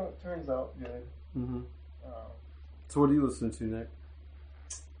always kind of turns out good. So what do you listen to, Nick?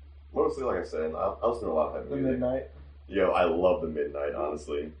 Mostly, like I said, I listen to a lot of heavy The music. Midnight. Yo, I love the Midnight,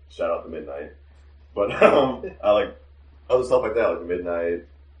 honestly. Shout out to Midnight. But I like other stuff like that, like the Midnight,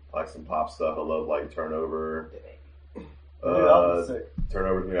 like some pop stuff. I love like Turnover. The new album's sick.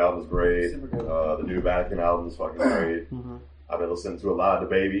 Turnover's new album's great. Super good. The new Vatican album's fucking great. I've been listening to a lot of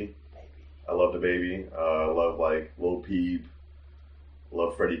the Baby. I love the Baby. I love like Lil Peep.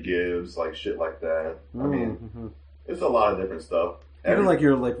 Love Freddie Gibbs, like shit like that. I mean, there's a lot of different stuff. Even like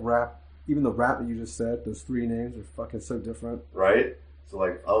your like rap, even the rap that you just said, those three names are fucking so different. Right? So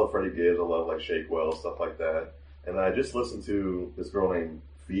like, I love Freddie Gibbs. I love like Shakewell, stuff like that. And then I just listened to this girl named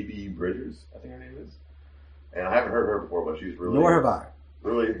Phoebe Bridgers, I think her name is. And I haven't heard her before, but she's really, Nor have I.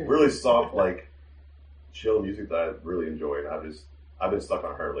 really soft, like chill music that I really enjoy. And I've been stuck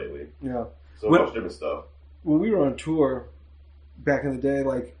on her lately. Yeah. So much different stuff. When we were on tour back in the day,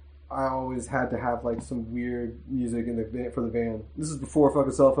 like I always had to have like some weird music in the van, for the van. This is before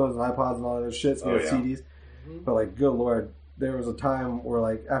fucking cell phones and iPods and all that shit. So we had CDs. But like, good lord, there was a time where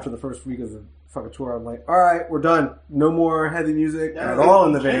like after the first week of the fucking tour, I'm like, all right, we're done. No more heavy music at all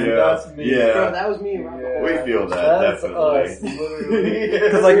in the van. That's me. Yeah. Bro, that was me and Rob. We feel that, That's definitely. us, literally.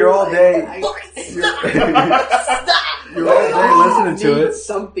 Because like you're all day, you're all day listening to it.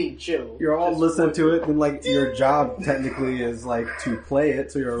 Something chill. You're all listening to it, and like your job technically is like to play it,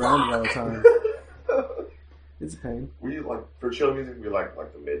 so you're around it all the time. It's a pain. We like, for chill music, we like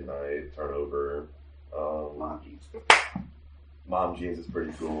the Midnight, Turnover. Mom Jeans is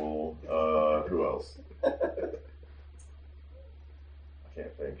pretty cool. Who else? I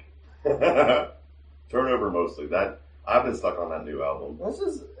can't think. Turnover mostly. That I've been stuck on that new album. This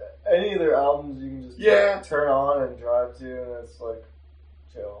is any of their albums you can just turn on and drive to, and it's like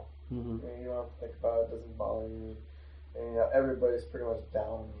chill. I mean, you don't have to think about it. It doesn't bother you. And everybody's pretty much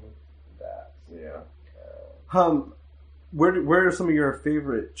down with that. Yeah. Where are some of your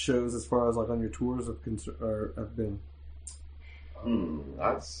favorite shows as far as like on your tours have been?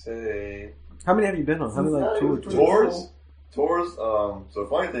 I'd say. How many have you been on? How many like tours? Tours. So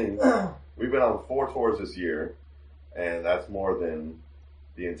funny thing, we've been on 4 tours this year, and that's more than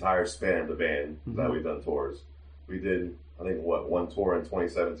the entire span of the band that we've done tours. we did, I think, one tour in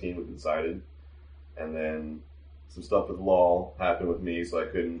 2017 with Decided. And then some stuff with law happened with me, so I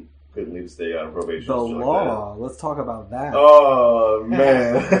couldn't leave the state on probation. The shit like law. Let's talk about that. that. Oh,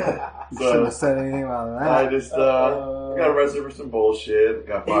 man. You shouldn't have said anything about that. I just got arrested for some bullshit.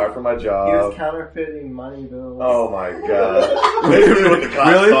 Got fired from my He job. was counterfeiting money bills. Oh my god. Basically what the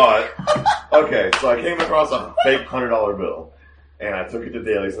cops thought. Okay, so I came across a fake $100 bill. And I took it to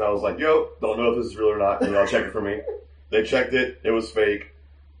Dailies and I was like, yo, don't know if this is real or not. Can y'all check it for me? They checked it. It was fake.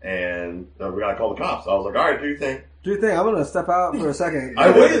 And we gotta call the cops. I was like, alright, do you think? Do you think I'm going to step out for a second?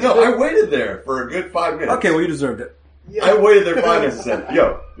 I waited there for a good 5 minutes. Okay, well, you deserved it. I waited there 5 minutes and said,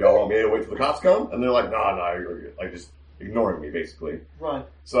 yo, y'all want me to wait till the cops come? And they're like, nah, you're good. Like, just ignoring me, basically. Run.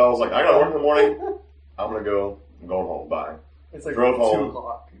 So I was like, I gotta work in the morning. I'm going going home. Bye. It's like Drove 2 home.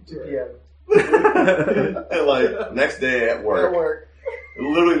 o'clock. 2 p.m. And like, next day at work.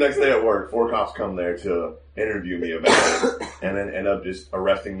 Literally next day at work, 4 cops come there to interview me about it. And then end up just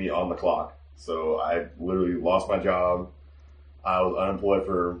arresting me on the clock. So I literally lost my job. I was unemployed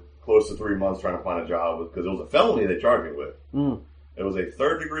for close to 3 months trying to find a job because it was a felony they charged me with. It was a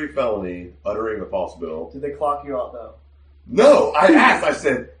 3rd-degree felony, uttering a false bill. Did they clock you out though? No, I asked. I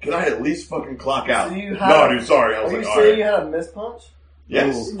said, "Can I at least fucking clock out?" So you No, dude, sorry. I was Are like, you "All saying right." you had a mispunch?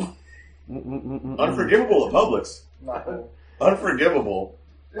 Yes. Unforgivable at Publix. Not cool. Unforgivable.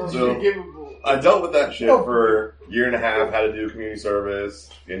 So Unforgivable. I dealt with that shit for a year and a half. Had to do community service,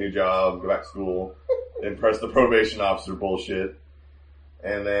 get a new job, go back to school, impress the probation officer bullshit.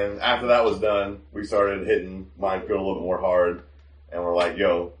 And then after that was done, we started hitting Mindfield a little bit more hard. And we're like,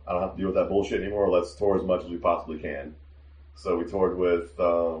 yo, I don't have to deal with that bullshit anymore. Let's tour as much as we possibly can. So we toured with,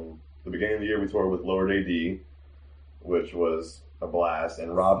 the beginning of the year, we toured with Lower AD, which was a blast.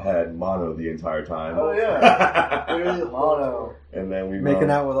 And Rob had mono the entire time. Oh yeah. Literally mono. And then we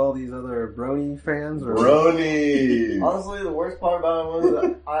Making out with all these other Brony fans? Or Brony! Honestly, the worst part about it was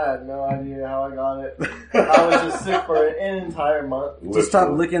that I had no idea how I got it. I was just sick for an entire month. Just stop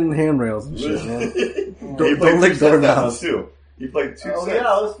licking handrails and shit, man. He played lick 2 sets that month, doorknobs. too. He played 2 sets. Oh yeah,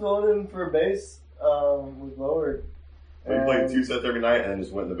 I was filling in for bass with Lowered. We played 2 sets every night and then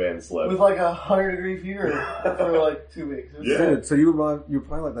just went in the van and slept. With like 100-degree fever for like 2 weeks. It was Yeah. sick. Dude, so you were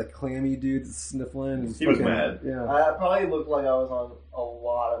probably like that clammy dude that's sniffling. And He was mad. Yeah. I probably looked like I was on a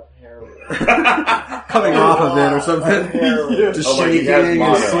lot of heroin. Coming off of it or something. Heroin. Just Oh, like, he shaking has and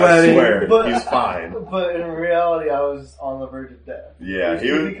mono, I sweating. swear. But- He's fine. But in reality, I was on the verge of death. Yeah, Which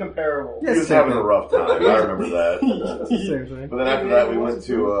he would was- be comparable. He was having a rough time. I remember that. Same thing. But then after that, we went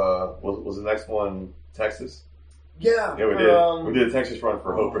to, was the next one Texas? Yeah. Yeah, we did. We did a Texas run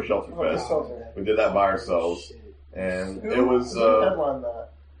for Hope for Shelter Hope for Fest. Shelter. We did that by ourselves. And it was, Who headlined that?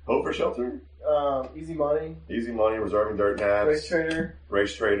 Hope for Shelter? Easy Money, Easy Money, Reserving Dirt Race Naps, Trader.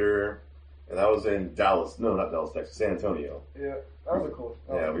 Race Trader. And that was in Dallas. No, not Dallas, Texas. San Antonio. Yeah, that was a cool.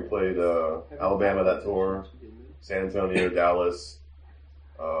 Yeah, we played Alabama that tour, San Antonio, Dallas,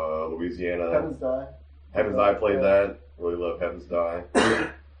 Louisiana. Heavens Die. Heaven's Eye played that. Really love Heaven's Die.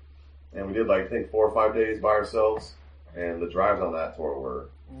 And we did like, I think 4 or 5 days by ourselves. And the drives on that tour were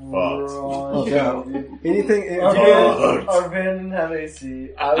fucked. Oh, yeah. Anything. Our van didn't have AC.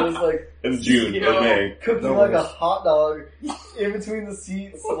 I was like In June or May. cooking No like a worries. hot dog in between the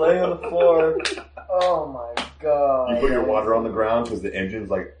seats, laying on the floor. Oh my god! You put your water on the ground because the engine's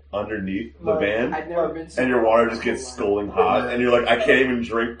like underneath the van. I'd never been so And your water just gets scalding hot. And you're like, I can't even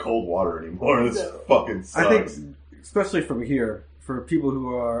drink cold water anymore. This fucking sucks. I think, especially from here, for people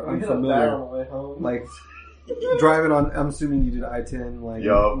who are We hit a bat on the unfamiliar, way home. like driving on, I'm assuming you did I-10 like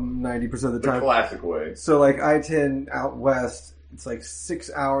Yup. 90% of the the time. classic way. So like I-10 out west, it's like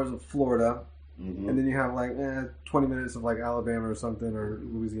 6 hours of Florida, Mm-hmm. and then you have like 20 minutes of like Alabama or something, or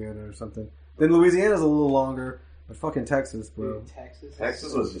Louisiana or something. Then Louisiana's a little longer, but fucking Texas, bro.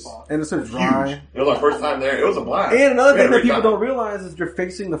 Texas was just And it's so huge. dry. It was our first time there. It was a blast. And another We had thing a that great people time. don't realize is you're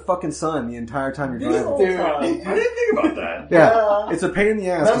facing the fucking sun the entire time you're driving. Dude. I didn't think about that. Yeah, it's a pain in the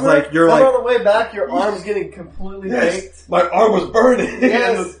ass because Remember, like you're remember like on the way back, your arm's getting completely baked. Yes, my arm was burning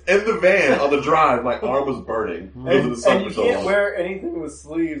Yes. in the van on the drive. My arm was burning because of the sun And you for so can't long. wear anything with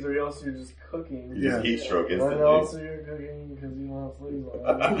sleeves, or else you're just cooking. You just heat stroke And instantly. also you're cooking because you don't have sleeves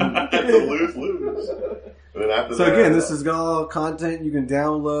on. It's a lose-lose. And then after so that, again. This is all content you can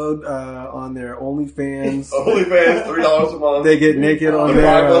download on their OnlyFans. OnlyFans, $3 a month. They get naked on $5,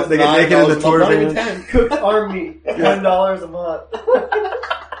 there. They get naked in the $9 a tour month, not even van. $10. Cooked arm meat, $10 a month.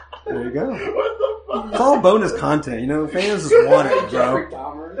 There you go. What the fuck? It's all bonus content, you know. Fans just want it, bro. Jeffrey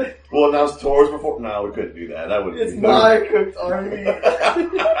Dahmer. We'll announce tours before. No, we couldn't do that. That would. It's my cooked arm meat.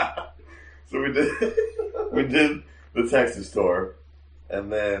 So we did the Texas tour,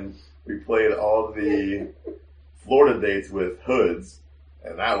 and then we played all the Florida dates with Hoods,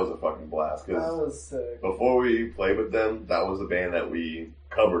 and that was a fucking blast. That Because was sick. before we played with them, that was the band that we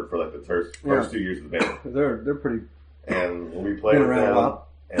covered for like the first 2 years of the band. They're pretty. And when we played Been with around a them, while.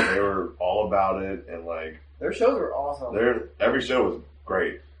 and they were all about it, and like Their shows were awesome. every show was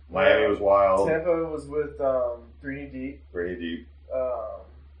great. Miami was wild, Tampa was with 3D Deep. pretty deep.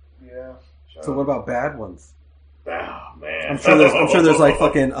 Yeah. So what about bad ones? Ah, man. I'm sure there's like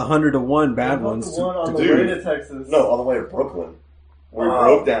fucking 100 to 1 bad ones. The one on the Dude. way to Texas. No, on the way to Brooklyn. We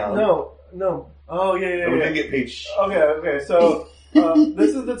broke down. No. Oh, yeah. And we didn't get paid shit. Okay. So,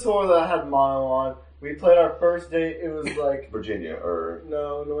 this is the tour that I had Mono on. We played our first date. It was like... Virginia, or...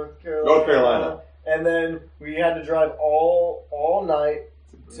 No, North Carolina. North Carolina. And then we had to drive all night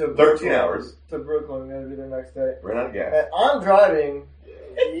to 13 Brooklyn, hours. To Brooklyn. We had to be there next day. Ran out of gas. And I'm driving...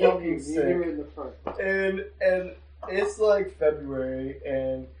 You fucking were sick. in the front. And it's like February,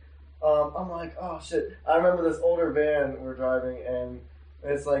 and I'm like, oh shit. I remember this older van we're driving, and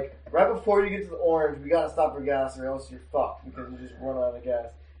it's like, right before you get to the orange, we gotta stop for gas or else you're fucked because you just run out of gas.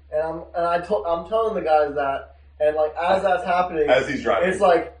 And I'm telling the guys that, and like as that's happening, As he's driving. it's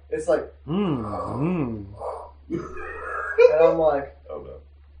like, and I'm like, Oh, no.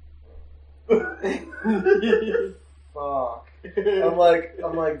 fuck.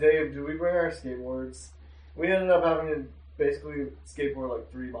 I'm like, Dave, do we bring our skateboards? We ended up having to basically skateboard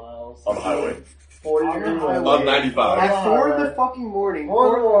like 3 miles. On the highway. 40 On the degrees highway. On 95. At 4 in the fucking morning. 4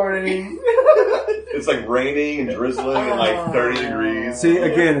 in the morning. It's like raining and drizzling and like 30 degrees. See,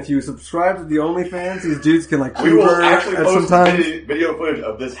 again, if you subscribe to the OnlyFans, these dudes can like We will Uber actually at post some time. video footage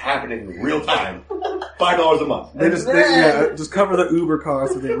of this happening in real time. $5 a month. They just cover the Uber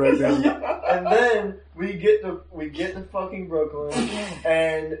costs and they write down. And then we get to fucking Brooklyn,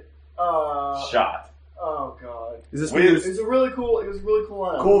 and Shot. oh god, Is this We- what it was a really cool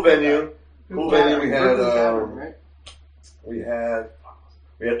lineup. Cool venue. Cool venue. We had Brooklyn Tavern, right? we had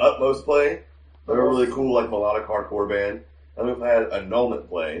Utmost play. They were really cool, like melodic hardcore band. And we had Annulment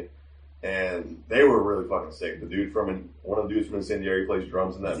play, and they were really fucking sick. One of the dudes from Incendiary plays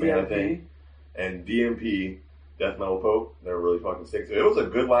drums in that band, I think. And DMP, Death Metal Pope, they were really fucking sick. So it was a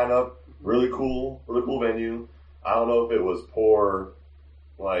good lineup, really cool venue. I don't know if it was poor,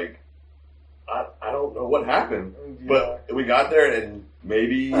 like, I don't know what happened, but we got there and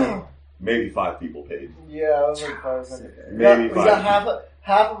maybe 5 people paid. Yeah, it was like 5 cents. Maybe We 5 got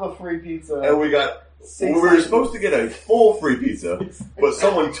half of a free pizza. And we were supposed to get a full free pizza, but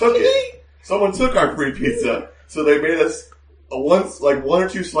someone took it. Someone took our free pizza, so they made us one or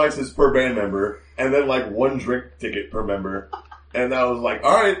 2 slices per band member, and then like 1 drink ticket per member. And I was like,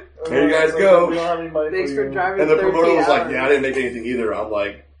 all right, there you guys We go. don't have any money Thanks for for you. driving And the 13 promoter was like, hours. yeah, I didn't make anything either. I'm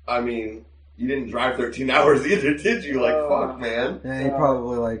like, I mean, you didn't drive 13 hours either, did you? Like, fuck, man. Yeah, you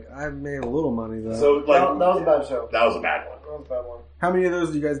probably like, I made a little money though. So like, that was a bad show. that was a bad one. That was a bad one. How many of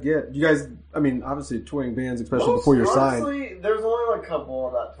those do you guys get? You guys, I mean, obviously touring bands, especially before you're signed. Honestly, there's only like a couple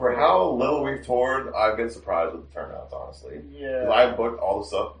on that tour. For how little we've toured, I've been surprised with the turnouts, honestly. 'Cause Yeah. I've booked all the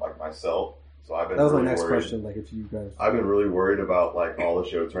stuff like myself, so I've been. That was my really next worried. question. Like, if you guys, I've been really worried about like all the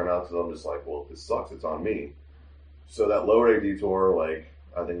show turnouts because I'm just like, well, if this sucks, it's on me. So that Lower AD tour, like,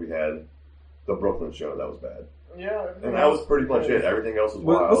 I think we had the Brooklyn show that was bad, Yeah. and that was pretty much it. Everything else was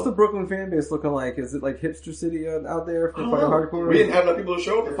wild. what's the Brooklyn fan base looking like? Is it like hipster city out there for I don't fucking know. hardcore? We didn't have enough people to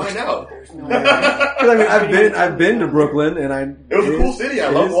show up to find out. Because I mean, I've been to Brooklyn, and It was a cool city. I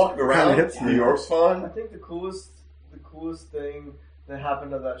it love is walking around. kinda hipster. New York's I fun. think the coolest thing that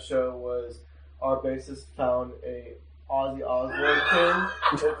happened at that show was our bassist found a Ozzy Osbourne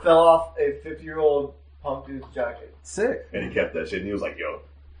pin that fell off a 50-year-old punk dude's jacket. Sick. And he kept that shit, and he was like, yo,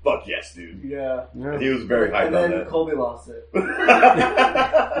 fuck yes, dude. Yeah. Yeah. And he was very hyped And on then that. Colby lost it.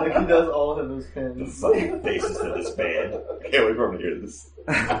 Like he does all of those The pins. fucking bassist of this band. I can't wait for him to hear this.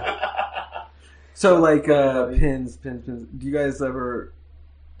 So like pins. Do you guys ever?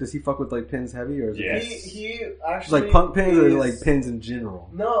 Does he fuck with like pins heavy or is Yeah. it He actually like punk pins or is- like pins in general?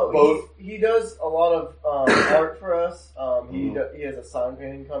 No, Both. he does a lot of art for us. He has a sign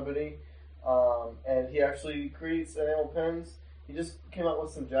painting company, and he actually creates enamel pins. He just came out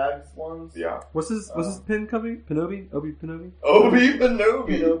with some Jags ones. Yeah. What's his pin company? Pinobi? Obi Pinobi? Obi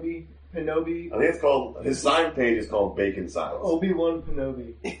Pinobi. Pinobi. I think it's called, his sign page is called Bacon Signs. Obi-Wan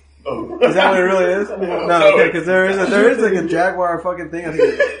Pinobi. Oh. Is that what it really is? No, No, okay, because there is like a Jaguar fucking thing. I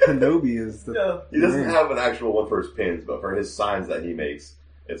think Pinobi is the. Yeah. He doesn't have an actual one for his pins, but for his signs that he makes,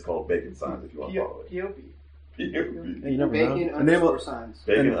 it's called Bacon Signs if you want to follow it. Piopi. You never Bacon know. underscore signs.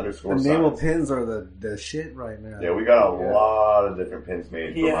 Bacon underscore Enamel signs. pins are the shit right now. Yeah, we got a lot of different pins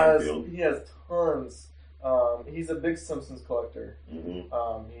made He for has Mindfield. tons. He's a big Simpsons collector.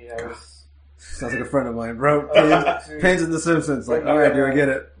 Mm-hmm. He has Sounds like a friend of mine, bro. Dude. Pins in The Simpsons. Like, all right, do I get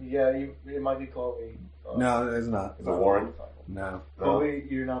it? Yeah, it might be Colby. No, it's not. Is it Warren? No. Colby,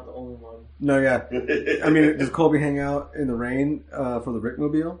 you're not the only one. No, yeah. I mean, does Colby hang out in the rain for the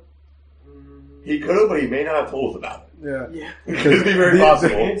Rickmobile? He could have, but he may not have told us about it. Yeah. It could be very I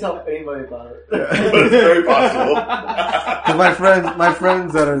possible. didn't tell anybody about it. But it's very possible. Because my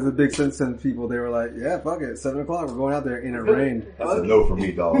friends that are the big Simpsons people, they were like, yeah, fuck it, 7 o'clock, we're going out there, and it rained. That's a no for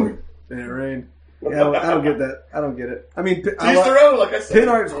me, dog. And it rained. Yeah, I don't get that. I don't get it. I mean, Each their own, like I said. pin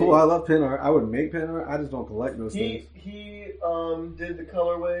art's cool. I love pin art. I would make pin art. I just don't collect those things. He did the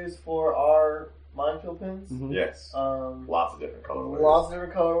colorways for our Mindfield pins. Mm-hmm. Yes. Lots of different colorways. Lots of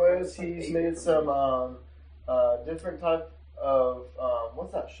different colorways. He's made some different type of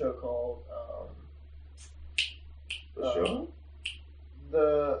what's that show called? The show?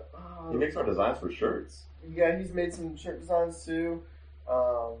 He makes our designs for shirts. Yeah, he's made some shirt designs too.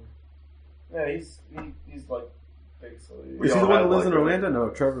 Yeah, he's like basically. Is he the one that lives in Orlando? No,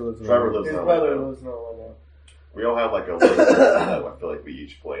 Trevor lives in Trevor Orlando. lives in His brother Orlando. lives in Orlando. We all have like a list that I feel like we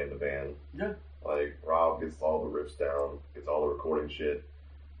each play in the band. Yeah. Like Rob gets all the riffs down, gets all the recording shit.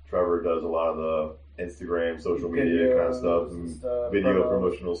 Trevor does a lot of the Instagram, social media kind of stuff, and video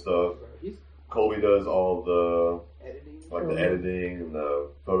promotional stuff. Colby does all of the the editing and the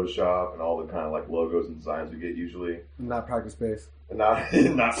Photoshop and all the kind of like logos and designs we get usually. Not practice space. And not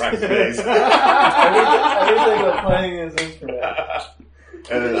practice space. Everything but playing his instrument.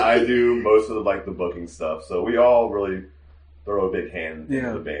 And then I do most of the booking stuff. So we all really throw a big hand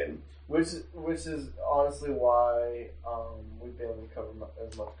into the band. Which is honestly why we've been able to cover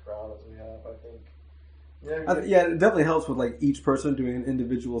as much ground as we have. I think. Yeah, it definitely helps with like each person doing an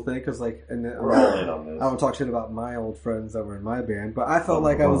individual thing because we're all in on this. I don't talk shit about my old friends that were in my band, but I felt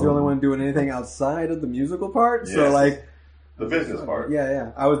like I was the only one doing anything outside of the musical part. Yes. So like the business part.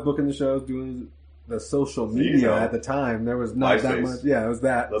 Yeah. I was booking the shows, doing the social media at the time. There was not that much. Yeah, it was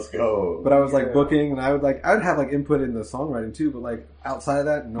that. Let's go. But I was like booking, and I would have like input in the songwriting too. But like outside of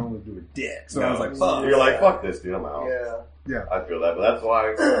that, no one would do a dick. So I was like, fuck. You're like, fuck this, dude. I'm out. Yeah. I feel that, but that's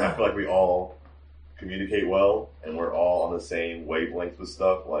why I feel like we all communicate well, and we're all on the same wavelength with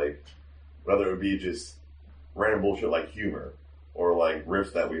stuff. Like whether it be just random bullshit like humor or like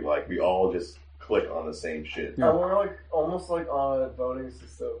riffs that we like, we all just click on the same shit. And we're like almost like on a voting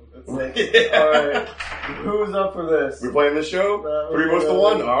system. It's like, all right, who's up for this? We're playing this show. 3 votes to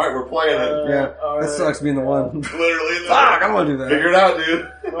 1. All right, we're playing it. Yeah, that sucks being the one. Literally, fuck, I want to do that. Figure it out, dude.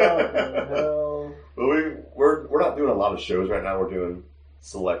 What the hell? But we're not doing a lot of shows right now. We're doing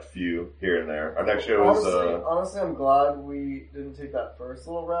select few here and there. Our next show is honestly, I'm glad we didn't take that first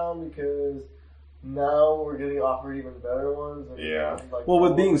little round because now we're getting offered even better ones. And well,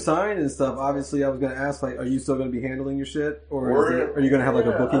 with being signed and stuff, obviously, I was going to ask, like, are you still going to be handling your shit, or are you going to have like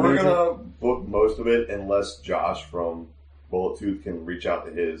a booking agent? We're going to book most of it unless Josh from Bullet Tooth can reach out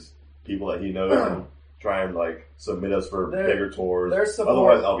to his people that he knows and try and like submit us for bigger tours.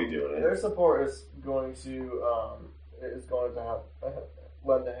 Otherwise, I'll be doing it. Their support is going to have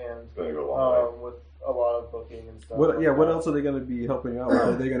lend a hand. It's going to go a long way. With a lot of booking and stuff. What else are they going to be helping out with?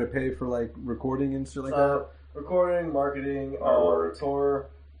 Are they going to pay for like recording and shit like that? Recording, marketing, tour.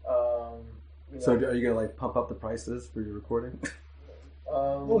 So are you going to like pump up the prices for your recording?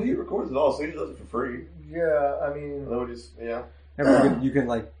 Well, he records it all, so he does it for free. Yeah, I mean... And then we just, you can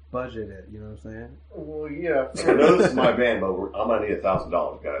like budget it, you know what I'm saying? Well, yeah. I know this is my band, but I'm going to need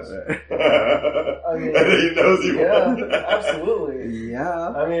 $1,000, guys. I mean... he knows he will. Absolutely. Yeah.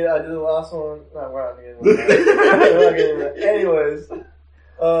 I mean, I did the last one... No, we're not getting into that. Anyways.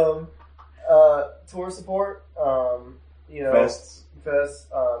 Tour support. Fests.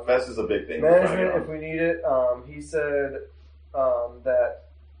 Fest is a big thing. Management, if we need it. He said that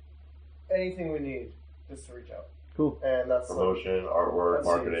anything we need, just to reach out. Cool. And that's promotion, artwork,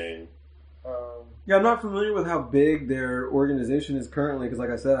 marketing. Yeah, I'm not familiar with how big their organization is currently because, like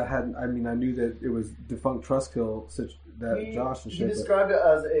I said, I knew that it was defunct Trustkill, Josh and shit. He described it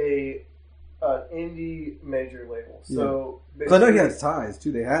as an indie major label. So I know he has ties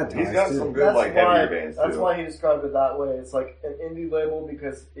too. They had ties. He's got some good heavier bands too. That's why he described it that way. It's like an indie label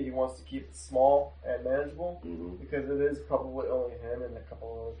because he wants to keep it small and manageable. Mm-hmm. Because it is probably only him and a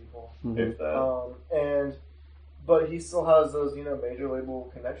couple of other people. Mm-hmm. If that. But he still has those major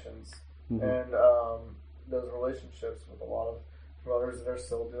label connections and those relationships with a lot of promoters that are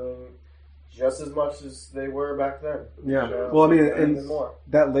still doing just as much as they were back then. Yeah. Well, I mean, and more.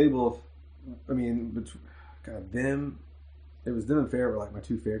 That label. I mean, them. It was them and Fair were like my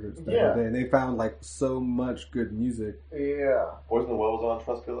two favorites back in the day, and they found like so much good music. Yeah, Poison the Well was on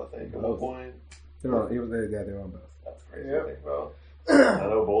Trustkill, I think, at one point. They were on both. That's crazy to think about. I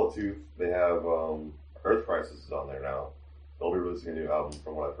know Bullet Tooth, they have Earth Crisis is on there now. They'll be releasing a new album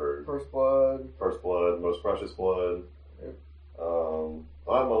from what I've heard. First Blood, Most Precious Blood. Yep.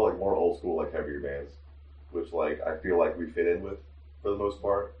 I'm like more old school, like heavier bands, which like I feel like we fit in with for the most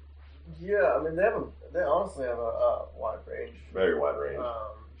part. Yeah, I mean they honestly have a wide range. Very wide range.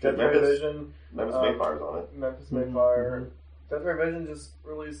 Death Ray Vision, Memphis Mayfire's on it. Memphis Mayfire. Death Ray Vision just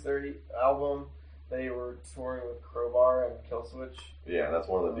released their album. They were touring with Crowbar and Killswitch. Yeah, that's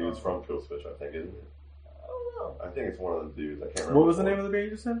one of the dudes from Killswitch, I think, isn't it? I don't know. I think it's one of the dudes. I can't remember. What was the name of the band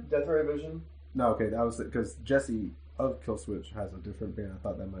you just said? Death Ray Vision. No, okay, that was because Jesse of Killswitch has a different band. I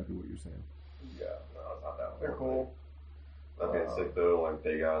thought that might be what you're saying. Yeah, No, it's not that one. they're cool. That band's sick though. Like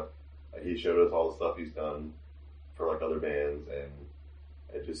they got, like, he showed us all the stuff he's done for like other bands, and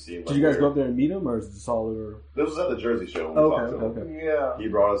it just seemed. Did you guys go up there and meet him, or is it just all over? This was at the Jersey show when we talked to him. Okay. Yeah. He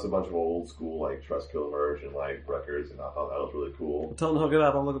brought us a bunch of old school like Trust Kill merch and like records, and I thought that was really cool. Tell him to hook it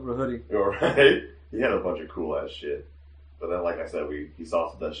up. I'm looking for a hoodie. You're right. He had a bunch of cool ass shit. But then, like I said, he saw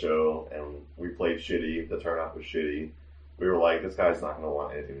us at that show, and we played shitty. The turnout was shitty. We were like, this guy's not going to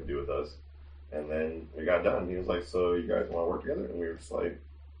want anything to do with us. And then we got done. He was like, so you guys want to work together? And we were just like,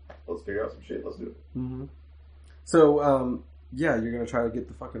 let's figure out some shit. Let's do it. Mm-hmm. So, yeah, you're going to try to get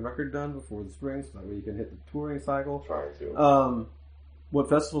the fucking record done before the spring, so that way you can hit the touring cycle. Trying to. What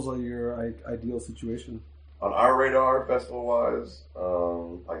festivals are your ideal situation? On our radar, festival-wise,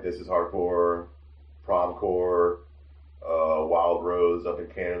 like This Is Hardcore, Promcore, Wild Rose up in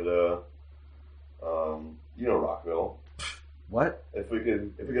Canada, Rockville. What? If we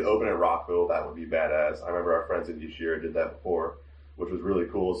could open at Rockville, that would be badass. I remember our friends in Yashira did that before, which was really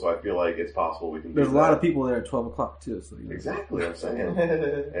cool. So I feel like it's possible we can. There's do a lot that. of people there at 12 o'clock too. So Exactly, I'm saying.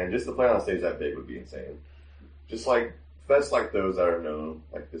 And just to play on a stage that big would be insane. Just like fests like those that are known,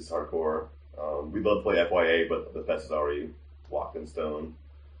 like This Is Hardcore. We'd love to play FYA, but the fest is already locked in stone.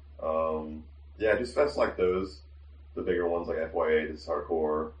 Yeah, just fests like those. The bigger ones like FYA, This Is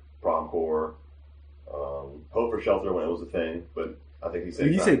Hardcore, Promcore. Hope for Shelter when it was a thing, but I think he said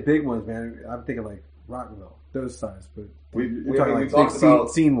when you say big ones, man, I'm thinking like Rockville, those size, but we're talking we like talked big about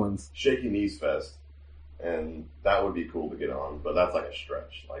scene ones. Shaky Knees Fest, and that would be cool to get on, but that's like a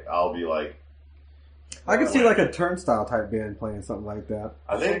stretch. Like I'll be like, I could see like a Turnstile type band playing something like that.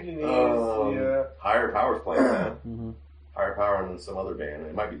 I think Shaky Knees, yeah. Higher Power's playing that. Mm-hmm. Higher Power and then some other band.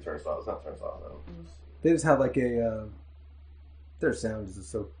 It might be Turnstile. It's not Turnstile though. They just have like a their sound is just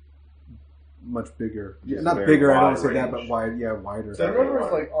so much bigger. Yeah, Just not very bigger. I don't wide say that, range. but wide. Yeah, wider. Turnover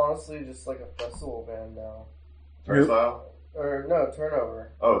is like honestly just like a festival band now. Turnstile? Or no,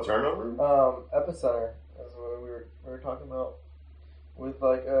 Turnover. Oh, Turnover? Epicenter is what we were talking about with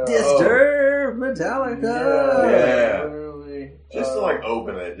like Disturb Metallica. Yeah. Literally. Just to like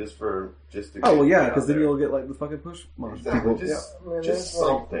open it, just to. Oh well, yeah, get because out then there. you'll get like the fucking push monster Exactly. people. Just, Man, just that's like-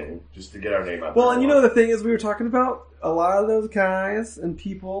 something, just to get our name out. Well, there. and you know the thing is, we were talking about a lot of those guys and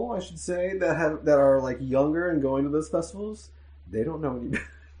people, I should say, that are like younger and going to those festivals. They don't know any better.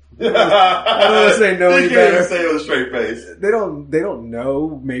 I don't wanna say no any can't better. even say it with a straight face. They don't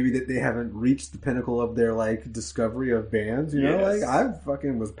know maybe that they haven't reached the pinnacle of their like discovery of bands. You know, Yes. like I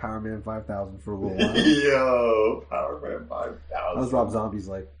fucking was Powerman 5000 for a little while. Yo, Power Man 5000. I was Rob Zombie's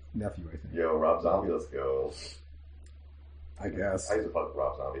like nephew, I think. Yo, Rob Zombie, let's go. I guess. I used to fuck with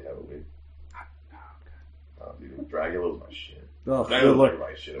Rob Zombie heavily. Oh, dude, Dragula was my shit. Oh, Dragula look, was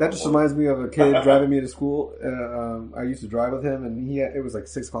my shit. that just reminds me of a kid driving me to school. I used to drive with him, and it was like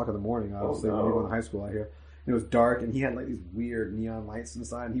 6 o'clock in the morning, obviously, when we were in high school out here. And it was dark, and he had like these weird neon lights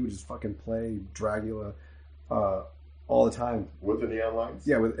inside, and he would just fucking play Dragula all the time. With the neon lights?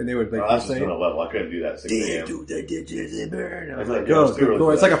 Yeah, and they would like that's say, just on a level. I couldn't do that at 6 a.m. I was like, like, yo, go, Stuart, go.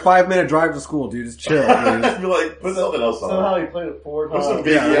 It's like a 5-minute drive to school, dude. Just chill. I'd Dude. be like, put something else on. Somehow he played it 4 Put times. some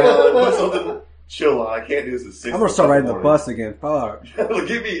BB on. Put something chill on. I can't do this at 6 I'm gonna start riding the bus again. Fuck.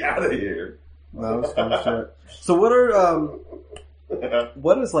 Get me out of here. No, it's fun shit. So what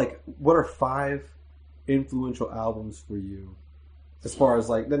are 5 influential albums for you? As far as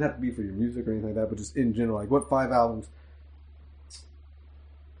like, doesn't have to be for your music or anything like that, but just in general, like what 5 albums?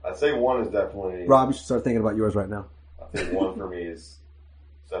 I'd say one is definitely... Rob, you should start thinking about yours right now. I think one for me is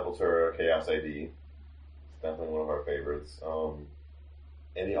Sepultura, Chaos ID. It's definitely one of our favorites.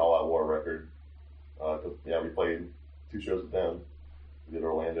 Any All Out War record. We played 2 shows with them. We did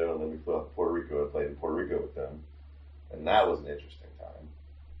Orlando, and then we flew out to Puerto Rico and played in Puerto Rico with them. And that was an interesting time.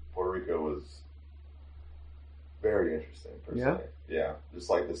 Puerto Rico was very interesting, per se. Yeah,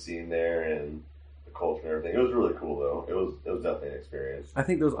 just like the scene there and the culture and everything. It was really cool, though. It was definitely an experience. I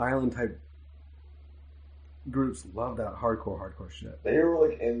think those island type groups love that hardcore shit. They were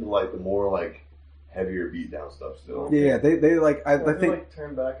like into like the more like heavier beatdown stuff still. Yeah, they like I They think like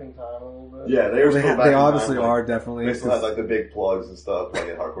turn back in time a little bit. Yeah, they were still back they in obviously time, are definitely. They still had like the big plugs and stuff like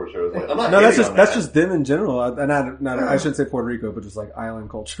at hardcore shows. Like, I'm not No, that's hating just on that. them in general, and I shouldn't say Puerto Rico, but just like island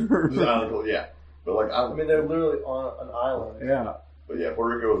culture. Just island, yeah. But like I mean, they're literally on an island. Yeah. But yeah,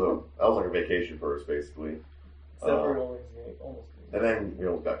 Puerto Rico was like a vacation for us basically. Except for almost. And then we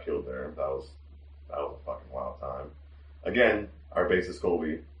almost got killed there. That was a fucking wild time. Again, our bassist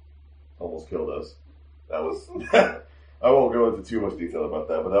Colby almost killed us. That was I won't go into too much detail about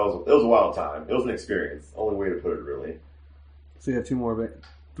that, but it was a wild time. It was an experience. Only way to put it, really. So you have two more albums?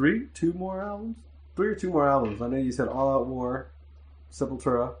 3 or 2 more albums. I know you said All Out War,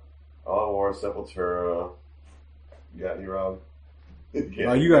 Sepultura. All Out War, Sepultura. You got any, Rob?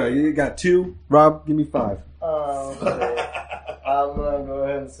 Oh, you got 2. Rob, give me 5. Okay. I'm gonna go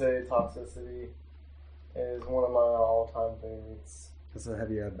ahead and say Toxicity is one of my all-time favorites. That's a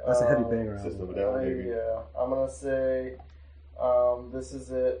heavy banger album. System of a Down, maybe. Yeah, I'm gonna say This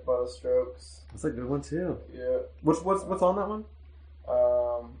Is It by The Strokes. That's a good one too. Yeah. What's on that one?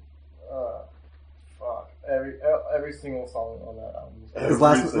 Fuck. Every single song on that album.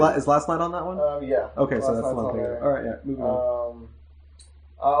 Is Last Night on that one? Yeah. Okay, so Last that's the Night's one. on there. All right, yeah, moving on.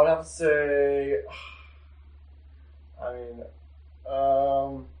 I would have to say. I mean,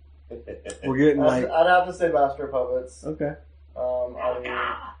 We're getting like. I'd have to say Master of Puppets. Okay.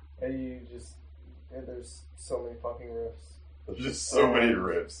 I mean, there's so many fucking riffs. There's just so many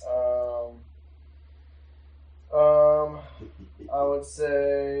riffs. I would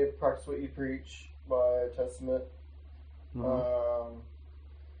say Practice What You Preach by Testament. Mm-hmm.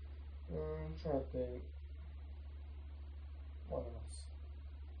 I'm trying to think. What else?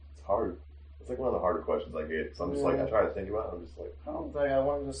 It's hard. It's like one of the harder questions I get. So I'm just like, I try to think about it. I'm just like, I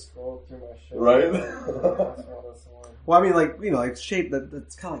want to just scroll through my shit. Right? Well, I mean, like, you know, like shape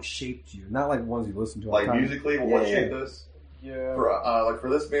that's kind of like shaped you, not like ones you listen to all the like time. musically, what shaped this? Yeah. For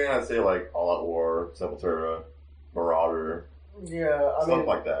this band, I'd say like All Out War, Sepultura, Marauder, Yeah, I stuff mean,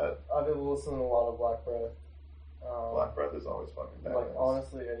 like that. I've been listening to a lot of Black Breath. Black Breath is always fucking bad. Like,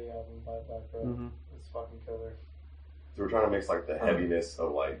 honestly, any album by Black Breath Mm-hmm. is fucking killer. So we're trying to mix like the heaviness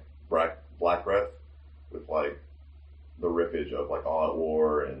of like Black Breath with like the riffage of like All Out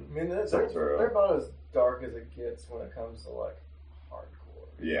War and I mean, they're Sepultura. about as dark as it gets when it comes to like hardcore.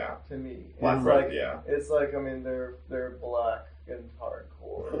 Yeah. To me, Black it's Breath, like, yeah. It's like, I mean, they're black and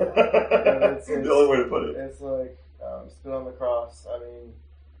hardcore. It's the only way to put it. It's like Spit on the Cross. I mean,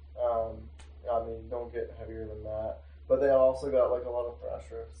 don't get heavier than that. But they also got like a lot of thrash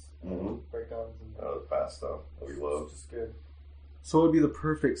riffs, breakdowns, and the fast stuff that we love. Which is good. So what would be the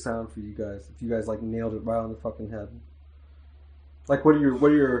perfect sound for you guys if you guys like nailed it right on the fucking head? Like, what do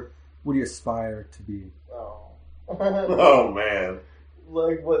you aspire to be? Oh. Oh man.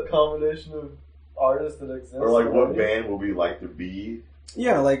 Like what combination of artists that exist? Or like what band will we like to be?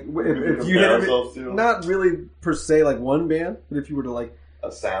 Yeah, like if you compare had ourselves to? not really per se like one band, but if you were to like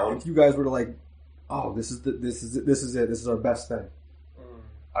a sound, if you guys were to like, oh, this is it, this is our best thing.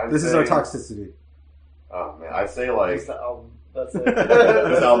 This is our toxicity. Oh man, I'd say like Just the album. That's it.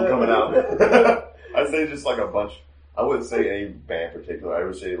 this album coming out. I'd say just like a bunch. I wouldn't say any band in particular. I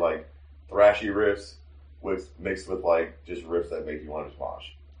would say like thrashy riffs mixed with like just riffs that make you want to just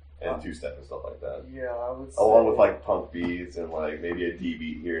mosh and two-step and stuff like that. Yeah, I would say. Along with like punk beats and like maybe a D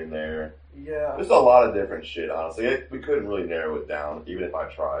beat here and there. Yeah. Just a lot of different shit, honestly. We couldn't really narrow it down, even if I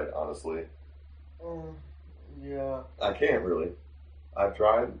tried, honestly. Yeah. I can't really. I've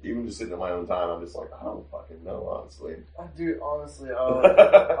tried, even just sitting in my own time, I'm just like, I don't fucking know, honestly. Dude, honestly,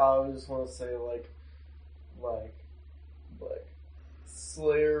 I would just want to say like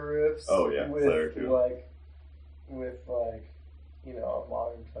Slayer riffs. Oh yeah, with, Slayer too. With you know, a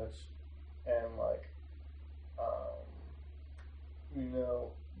modern touch and like you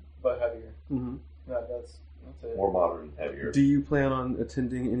know, but heavier. Mm-hmm. That's it. More modern, heavier. Do you plan on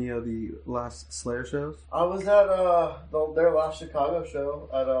attending any of the last Slayer shows? I was at their last Chicago show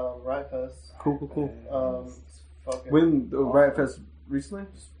at Riot Fest. Cool. Fucking When the Riot Fest recently?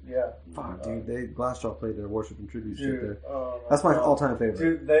 Yeah. Fuck, dude, Glassjaw played their worship and tribute shit there. Oh, That's my all-time favorite.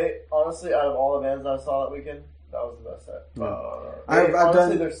 Dude, they honestly, out of all the bands I saw that weekend, that was the best set. I've honestly,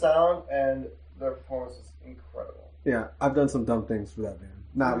 done their sound and their performance was incredible. Yeah, I've done some dumb things for that band.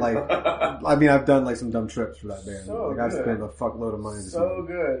 Not like, I mean, I've done like some dumb trips for that band. So like I've good. spent a fuckload of money. To So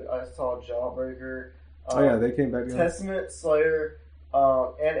good. I saw Jawbreaker. Oh yeah, they came back. Testament, Slayer,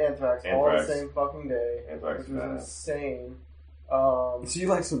 and Anthrax all on the same fucking day, Anthrax, which was insane. So you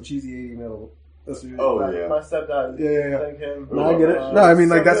like some cheesy 80s metal? My stepdad. Yeah. Thank him. No, I get it. No, I mean,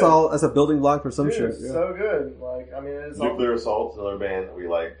 like, so that's a building block for some dude, shit. Yeah. So good. Like, I mean, it's Nuclear Assault's another band that we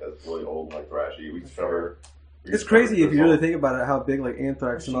like that's really old, like thrashy. We discovered. It's crazy if you really think about it, how big like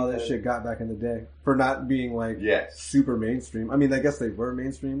Anthrax and all that shit got back in the day for not being like super mainstream. I mean, I guess they were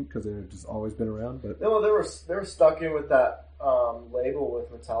mainstream because they've just always been around. But no, they were stuck in with that label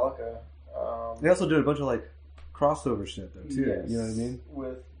with Metallica. They also did a bunch of like crossover shit though too. Yes, you know what I mean?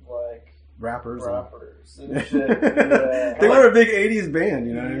 With like rappers and shit. Yeah. They were a big '80s band.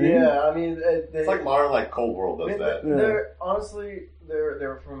 You know what I mean? Yeah, I mean, it's like modern, like Cold World does that. They're honestly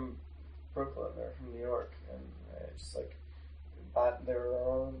they're from Brooklyn. They're from New York, and it's just like they were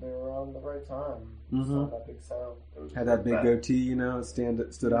on the right time. Mm-hmm. That big sound. Had that big goatee, you know, it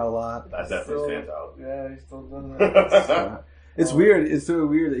stood out a lot. That definitely stands out. Yeah, he still does it. It's weird. It's so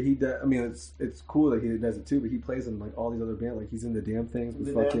weird that he does. I mean, it's cool that he does it too, but he plays in like all these other bands. Like he's in the Damn Things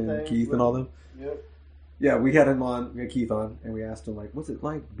with fucking Keith and all them. Yep. Yeah, we had him on. We had Keith on, and we asked him like, "What's it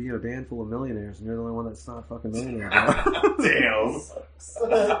like being a band full of millionaires and you're the only one that's not a fucking millionaire?" Damn.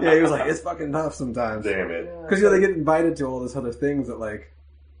 Yeah, he was like, "It's fucking tough sometimes." Damn it. Because they get invited to all this other things that like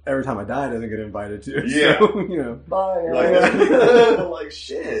every time I die doesn't get invited to. Yeah. So, you know. Bye. Like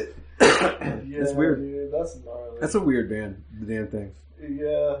shit. It's weird. Dude, that's gnarly. That's a weird band. The Damn Things.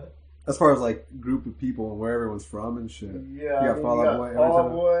 Yeah. As far as like group of people and where everyone's from and shit. Yeah. You got Fall Out Boy. Fall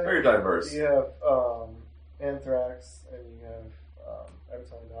Out Boy. Very diverse. You have Anthrax, and you have Every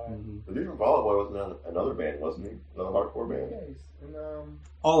Time I Die. Mm-hmm. The dude from Fall Out Boy was in another band, wasn't he? Another hardcore band. Yeah, he's in,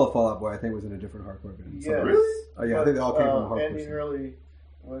 all of Fall Out Boy, I think, was in a different hardcore band. Yes. Really? Oh yeah, I think they all came from hardcore. Andy Hurley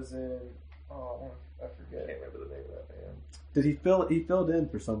was in. Oh, I forget. I can't remember the name of that band. Did he filled in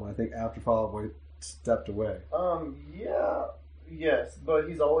for someone? I think after Fall Out Boy stepped away. Yeah, yes, but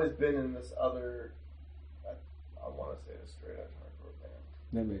he's always been in this other. I want to say a straight edge hardcore band.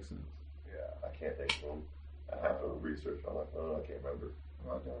 That makes sense. Yeah, I can't think of them. I have to research on my phone. I can't remember. I'm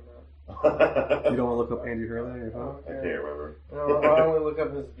not doing that. You don't want to look up Andy Hurley on your phone? I can't remember. No, I only look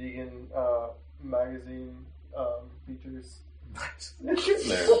up his vegan magazine features. Good shit in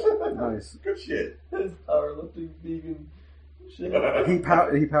there. Nice. Good shit. His powerlifting vegan shit. He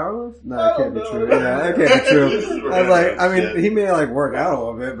powerless? No, I that can't don't be know. true. Yeah, that can't be true. I was like, I mean, he may like work out a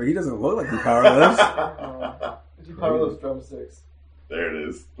little bit, but he doesn't look like he powerless. He powerlifts drumsticks. There it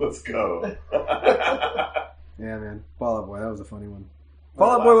is. Let's go. Yeah, man. Fall Out Boy, that was a funny one.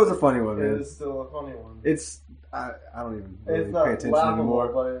 Fall Out Boy was a funny one, man. It is still a funny one. It's I don't even really It's not pay attention laughable, anymore.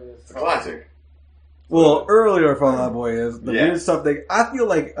 but it is It's a classic. Well, earlier Fall Out Boy is the Yeah. weird stuff. I feel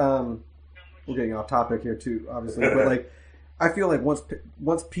like we're getting off topic here too, obviously, but like I feel like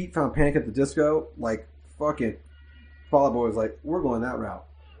once Pete found Panic at the Disco, like fucking Fall Out Boy was like, we're going that route.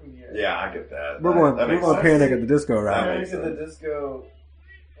 Yeah, I get that. We're going sense. Panic at the Disco route. Panic at the Disco,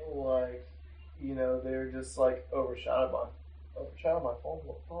 like, you know, they're just like overshadowed by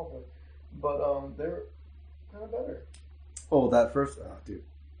Fall Boy, but they're kind of better. Oh, that first, dude,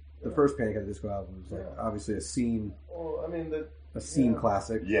 the first Panic at the Disco album was like obviously a scene. Well, I mean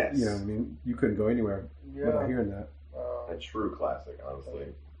classic. Yes. You know what I mean? You couldn't go anywhere without hearing that. A true classic, honestly.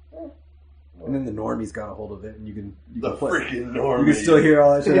 And then the Normies got a hold of it, and you can play. Freaking Normies. You can still hear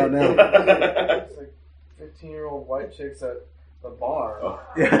all that shit out now. It's like 15-year-old white chicks at the bar.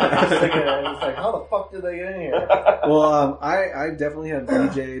 Singing it, and it's like, how the fuck did they get in here? Well, I definitely have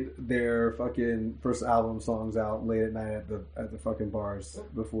DJ'd their fucking first album songs out late at night at the fucking bars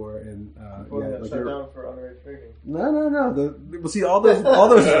before, and Shut down for underage drinking. No. See, all those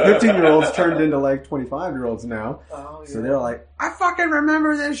 15-year-olds turned into like 25-year-olds now, so they're like, I fucking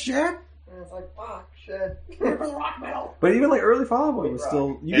remember this shit. And it's like, fuck, shit. Rock metal. But even like early Fall Out Boy was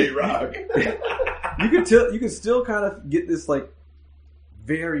still rock. You could still kind of get this like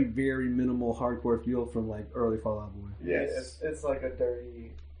very, very minimal hardcore feel from like early Fall Out Boy. Yes. It's like a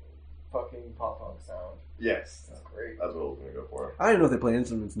dirty fucking pop punk sound. Yes. That's great. That's what I was going to go for. I don't know if they play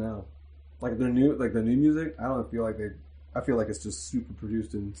instruments now. Like the new music, I don't feel like I feel like it's just super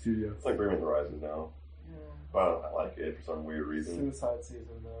produced in studio. It's like Bring Me the Horizon now. Yeah. But I like it for some weird reason. Suicide Season,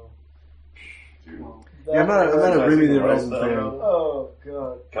 though. Dude. Yeah, I'm not a Bring Me the Horizon fan. Oh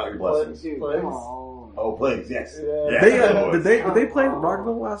god. Count your blessings. Plagues. Oh, Plagues, yes. Yeah. Did they play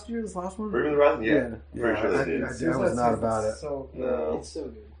Rockville last year? This last one? Bring Me the Horizon, yeah. Yeah. Pretty sure they did. I was not about it. So good. No. It's so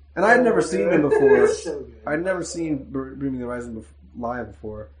good. And I had never seen them before. It's so good. I'd never seen Bring Me the Horizon live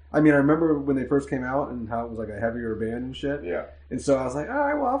before. I mean, I remember when they first came out and how it was like a heavier band and shit. Yeah. And so I was like, all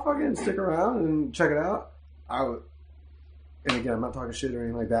right, well, I'll fucking stick around and check it out. And again, I'm not talking shit or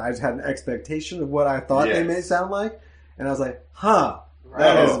anything like that. I just had an expectation of what I thought they may sound like. And I was like, huh,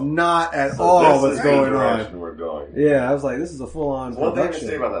 That is not at all what's going on. We're going. Yeah, I was like, this is a full-on One thing I production. can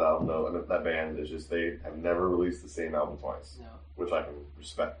say about that album, though, and that band, is just they have never released the same album twice, which I can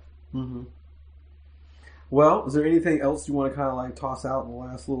respect. Mm-hmm. Well, is there anything else you want to kind of like toss out in the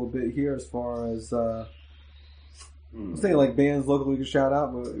last little bit here as far as... I was thinking like bands locally we could shout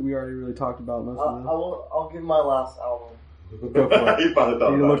out, but we already really talked about most of them. I'll give my last album. Go for it. He probably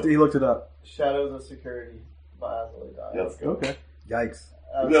thought He looked it up. Shadows of Security by Azalea Dial. Let's go. Okay. Yikes.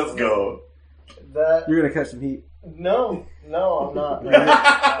 Let's go. That You're gonna catch some heat. No, I'm not.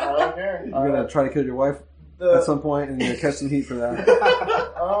 I don't care. You're gonna try to kill your wife at some point, and you're gonna catch some heat for that.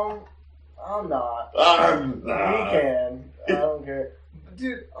 I'm not. I'm not. He can. I don't care.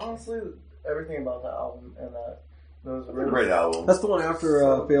 Dude, honestly, everything about that album and those It's a great album. That's the one after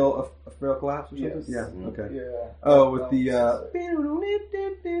a fail collapse or something? Yes. Yeah, Mm-hmm. okay. Yeah. Oh, with the...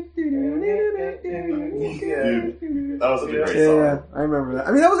 Dude, that was a great Yeah, song. I remember that.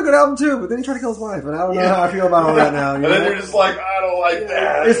 I mean, that was a good album too, but then he tried to kill his wife, and I don't know how I feel about all that now. And then you're just like, I don't like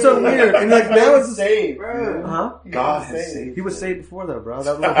that. It's so weird. And like now it's saved. Huh? God has saved. He was saved before though, bro.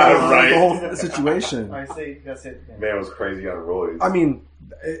 That was Right. the whole situation. I say you gotta say it again. Man was crazy on roids. I mean,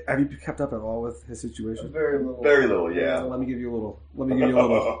 have you kept up at all with his situation? Very little. Very little, yeah. Let me give you a little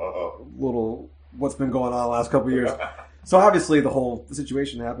what's been going on the last couple of years. So obviously the whole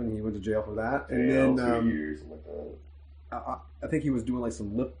situation happened. He went to jail for that, and then 2 years, something like that. I think he was doing like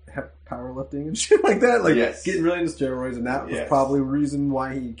some powerlifting and shit like that, like Yes. getting really into steroids, and that was Yes. probably the reason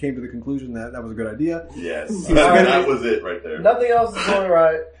why he came to the conclusion that that was a good idea. Yes, He's that was it right there. Nothing else is going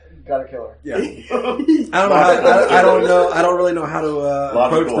right. Gotta kill her. Yeah, I don't really know how to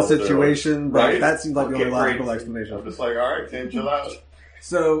approach the situation, but right? that seems like the only Okay, logical great. explanation. I'm just like, all right, Tim, chill out.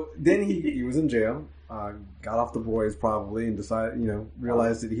 So then he was in jail, got off the boys probably, and decided,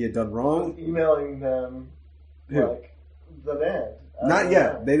 realized that he had done wrong. Emailing them, Who? like, the band. Not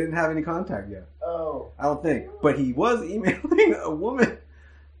yet. They didn't have any contact yet. Oh. I don't think. But he was emailing a woman.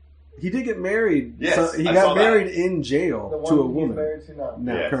 He did get married. Yes, so he I got saw that. married in jail The one to a he's woman. married to now.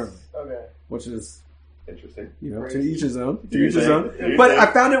 Now, Yes. currently. Okay. Which is, Interesting. to each his own. Do you think? Do you But think? I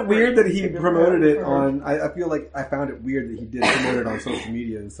found it weird that he Keep it promoted it private. on... I feel like I found it weird that he did promote it on social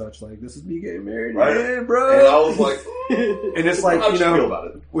media and such. Like, this is me getting married Right. again, bro. And I was like, And it's like, how'd you feel about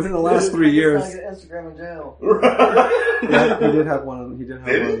it? within the last 3 years... He's trying to get Instagram in jail. Yeah, he did have one. He did have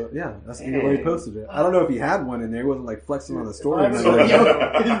Did one. he? Of the, yeah, that's when he posted it. I don't know if he had one in there. He wasn't like flexing on the story. If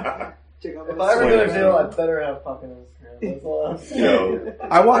If I ever go to jail, I better have fucking Instagram. That's all I'm saying. Yo,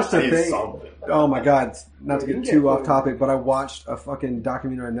 I watched a need thing. something. Oh my god! Not to get too off topic, but I watched a fucking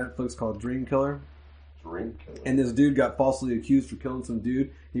documentary on Netflix called Dream Killer, Drink. and this dude got falsely accused for killing some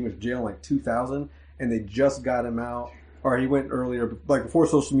dude. He went to jail in like 2000, and they just got him out, or he went earlier, like before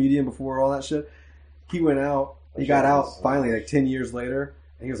social media and before all that shit. He went out. He got out finally, like 10 years later.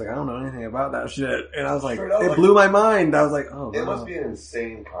 And he was like, I don't know anything about that shit. And I was like, Straight up, it like- blew my mind. I was like, oh, It wow. must be an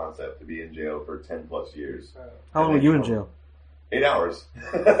insane concept to be in jail for 10 plus years. How long were you in jail? 8 hours.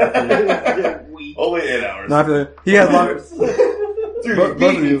 Week. Only 8 hours. No, I feel like he had longer. Dude,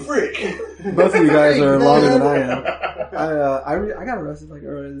 both of you. freak. Both of you guys are longer than I am. I got arrested like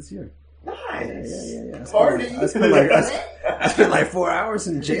earlier this year. Nice. Yeah. Party. I spent like 4 hours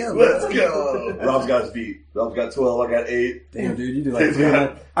in jail. Let's go. Rob's got his beat. Rob's got 12. I got 8. Damn, dude, you do like 3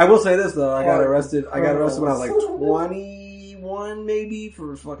 months. I will say this though, I got arrested when I was like 21, maybe,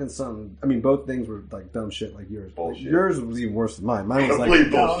 for fucking something. I mean, both things were like dumb shit like yours. Bullshit. Yours was even worse than mine. Mine was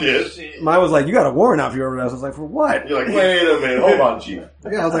Complete like, bullshit. mine was like, you got a warrant out for your arrest. I was like, for what? You're like, wait a minute. Hold on, Chief.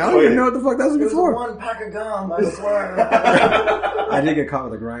 Yeah, I was like, I don't even know what the fuck that was It was before. one pack of gum, I swear. I did get caught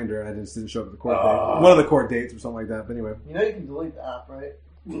with a grinder. I just didn't show up at the court date. One of the court dates or something like that. But anyway, You know you can delete the app, right?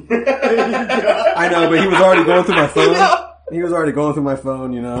 I know, but he was already going through my phone. He was already going through my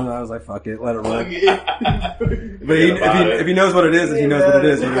phone, and I was like, fuck it, let it run. But if he knows what it is, he knows what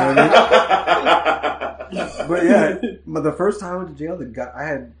it is, you know what I mean? But yeah, but the first time I went to jail, did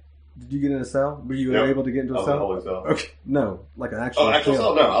you get in a cell? Were you able to get into I a was in a cell? holding cell. Okay, no, like an actual Actual jail.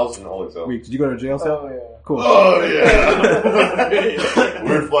 cell? No, I was in a holding cell. Wait, did you go to a jail cell? Oh, yeah. Cool. Oh, yeah.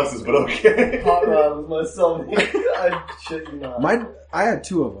 Weird flexes, but okay. Hot Rod was my cellmate. I shit you not. I had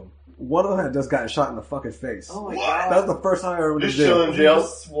 2 of them. One of them had just gotten shot in the fucking face. Oh my What? god. That was the first time I ever went to Just jail. chilling in jail.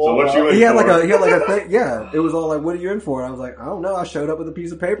 So what you in He had for? like a thing. Yeah, it was all like, "What are you in for?" And I was like, "I don't know. I showed up with a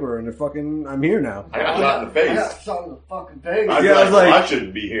piece of paper, and I'm here now." I got shot in the face. I got shot in the fucking face. I'd be Yeah, I was like- I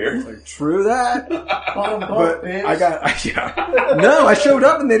shouldn't be here. Like, true that, Bottom bunk, but bitch. no, I showed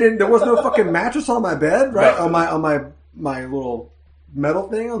up and there was no fucking mattress on my bed, right? Nothing. On my little metal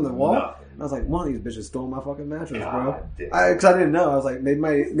thing on the wall. Nothing. And I was like, one of these bitches stole my fucking mattress, God bro. damn. Because I didn't know. I was like, maybe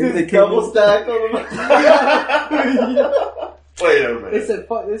they came. double stacked on the Wait a minute. They said,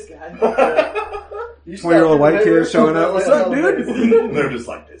 fuck this guy. 20-year-old white kid showing up. What's up, dude? They're just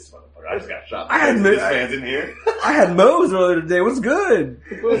like, this motherfucker. I just got shot. I had this man's in here. I had Moe's earlier today. What's good?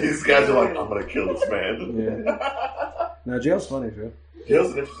 These guys are like, I'm gonna kill this man. Yeah. No, jail's funny, too.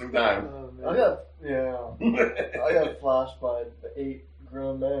 Jail's an interesting time. I got flashed by 8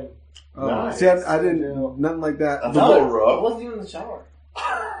 grown men. Oh, Nice. see, I didn't, nothing like that. That's a little I rough. wasn't even in the shower.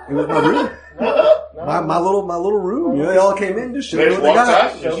 It was my room. My little room. You know, they all came in, just showed They me just what they walked got.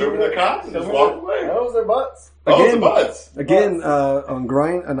 past and just showed me their cocks and just walked away. That was their butts. Again, on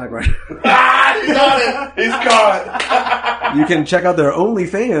Grind, not Grind. He's on it. He's caught. You can check out their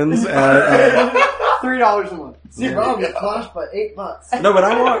OnlyFans at, $3 a month. See, Rob got flashed by 8 butts. no, when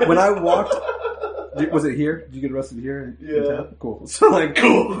I walked, was it here? Did you get arrested here? In town? Cool. So like,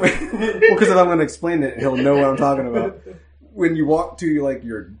 Cool. Well, because if I'm going to explain it, he'll know what I'm talking about. When you walk to like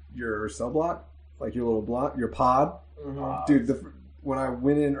your cell block, like your little block, your pod, dude. When I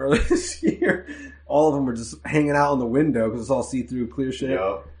went in earlier this year, all of them were just hanging out on the window because it's all see-through, clear shit.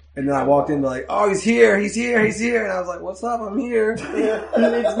 Yep. And then I walked in like, oh, he's here. And I was like, what's up? I'm here. It's me.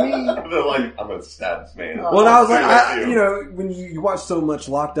 They're like, I'm gonna stab this man. Well, and I was like, you know, when you watch so much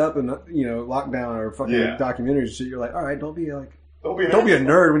Locked Up and Lockdown or fucking documentaries and shit, you're like, all right, don't be a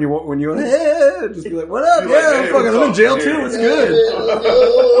nerd when you're like, just be like, what up? I'm in jail too. It's good.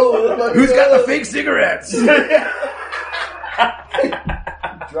 Who's got the fake cigarettes?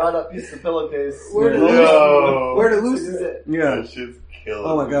 Dried up piece of pillowcase. Where the loose is it? Yeah. That shit's killing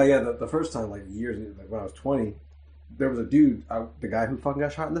Oh my me. god, yeah. The first time, like years, like when I was 20, there was a dude, the guy who fucking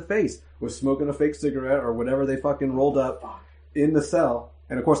got shot in the face, was smoking a fake cigarette or whatever they fucking rolled up in the cell.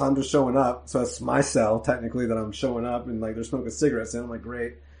 And of course, I'm just showing up, so it's my cell technically that I'm showing up, and like they're smoking cigarettes, and I'm like,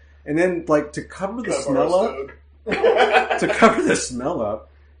 great. And then, like to cover the smell up,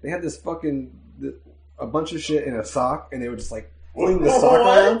 they had this fucking a bunch of shit in a sock, and they would just like fling the sock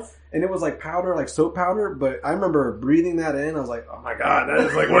around, and it was like powder, like soap powder. But I remember breathing that in. I was like, oh my god, that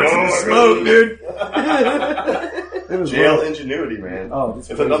is like worse than smoke, dude. It was Jail rough. ingenuity, man. Oh, it's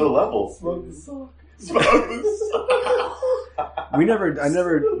another level. Smoke the sock. Smoke the sock. We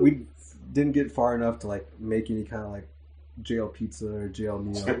didn't get far enough to like make any kind of like jail pizza or jail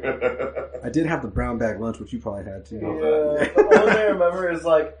meal. I did have the brown bag lunch, which you probably had too. Yeah, the only thing I remember is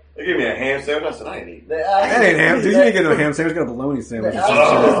like they gave me a ham sandwich. I said I ain't eating. That ain't ham, dude. You didn't get no ham sandwich. You got a bologna sandwich.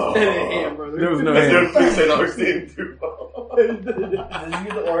 Ham, brother. There was no There's ham. two St. Augustine too. Did you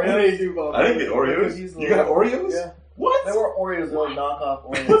get the Oreos? I didn't get Oreos. You got Oreos? Yeah. What? They were Oreos, they were knockoff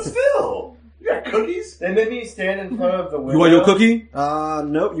Oreos. But still, you got cookies. They made me stand in front of the window. You want your cookie?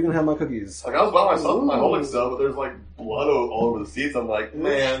 Nope. You can have my cookies. Like I was by myself in my holding cell, but there's like blood all over the seats. I'm like,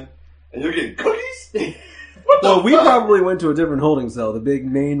 man, and you're getting cookies? Well, we probably went to a different holding cell, the big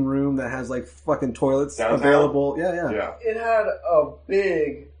main room that has like fucking toilets Downtown? available. Yeah. It had a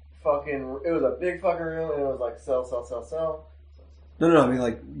big fucking. It was a big fucking room, and it was like cell. No. I mean,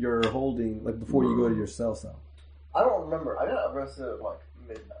 like you're holding like before you go to your cell. I don't remember. I got arrested at like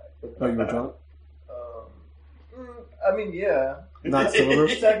midnight. Oh, you were drunk? I mean, yeah. Not sober?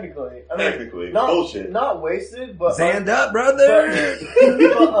 Technically. I mean, Technically. not, Bullshit. Not wasted, but Stand up, brother!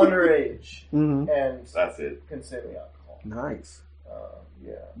 but underage. Mm-hmm. And that's it. Consuming alcohol. Nice.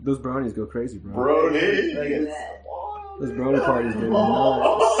 Yeah. Those brownies go crazy, bro. Brony. Those brownie parties go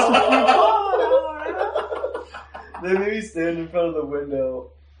nuts. They made me stand in front of the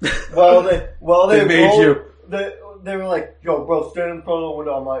window while they made rolled, you. They were like, "Yo, bro, stand in front of the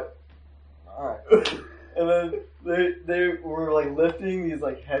window." I'm like, "All right." And then they were like lifting these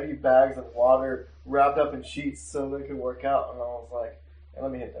like heavy bags of water wrapped up in sheets so they could work out, and I was like, hey,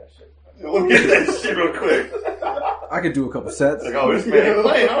 "Let me hit that shit." Let me hit that shit real quick. I could do a couple sets. Like, oh, this man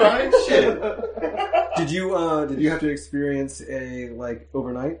playing, all right, shit. Did you have to experience a like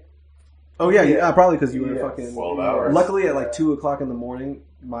overnight? Oh yeah, probably because you were fucking 12 hours. Luckily, at like 2:00 in the morning,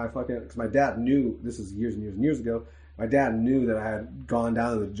 because my dad knew this is years and years and years ago. My dad knew that I had gone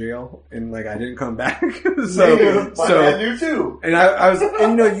down to the jail and like I didn't come back. so my dad knew too. And I was,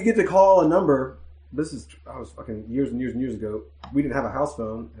 and you get to call a number. I was fucking years and years and years ago. We didn't have a house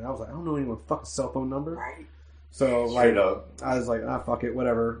phone, and I was like, I don't know anyone's fucking cell phone number. Right. So like, I was like, fuck it,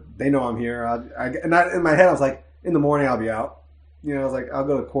 whatever. They know I'm here. In my head, I was like, in the morning I'll be out. You know, I was like, I'll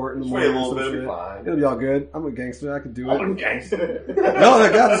go to court in the morning. Wait a little bit, it'll be fine. It'll be all good. I'm a gangster. I can do it. I'm a gangster. No, my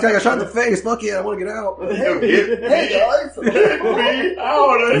God, this guy got shot in the face. Fuck yeah, I want to get out. Hey guys, Get me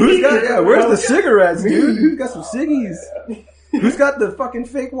out of Who's got? Yeah, where's the cigarettes, dude? Who's got some ciggies? Who's got the fucking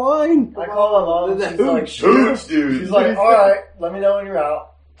fake wine? I call my mom. She's like, Hooch, dude. She's like, all right, let me know when you're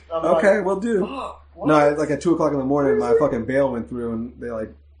out. I'm Okay, like, we'll do. Fuck, what? No, like at 2:00 in the morning, my fucking bail went through, and they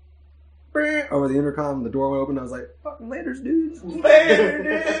like over the intercom. The door opened. I was like, fucking laters, dudes. Later,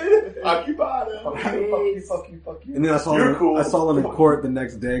 dude. Occupy them. Fuck you. And then I saw You're them. cool. I saw them in court the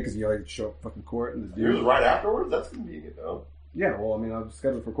next day because you like show up fucking court and this Yours dude. was right afterwards? That's convenient, though. Yeah, well, I mean, I was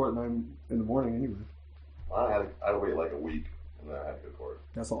scheduled for court at 9 in the morning anyway. I had to wait like a week, and then I had to go to court.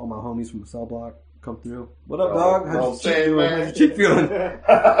 I saw all my homies from the cell block come through. What up, Oh, dog? well, How's your cheek same, doing? man. How's your cheek feeling?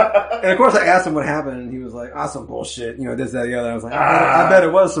 And of course, I asked him what happened, and he was like, some bullshit. You know, this, that, the other. I was like, I bet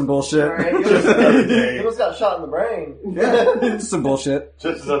it was some bullshit. Right, he just got shot in the brain. Yeah, just some bullshit.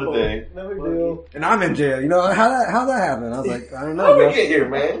 Just another thing. No big deal. And I'm in jail. You know, how'd that happen? I was like, I don't know, How we bro. get here,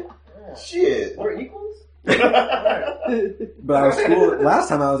 man? Shit. We're equals? But I was schooling, last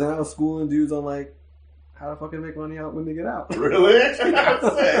time I was schooling dudes on like, how to fucking make money out when they get out. Really?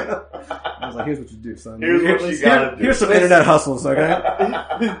 I was like, here's what you do, son. Here's what you gotta do. Here's some internet hustles, okay?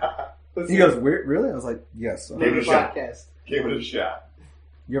 He goes, really? I was like, yes. Give it a shot. Podcast. Give it a shot.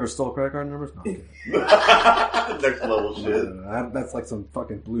 You ever stole credit card numbers? No, I'm kidding. Next level shit. That's like some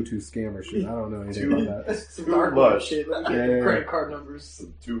fucking Bluetooth scammer shit. I don't know anything about that. Some Too dark much. shit. Let me get Yeah. credit card numbers.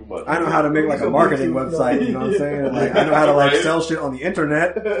 Too much. I know how to make like a marketing website, you know what I'm saying? Like, I know how to like sell shit on the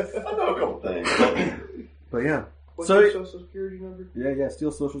internet. I know a couple things. But yeah. What's So- your social security number? Yeah,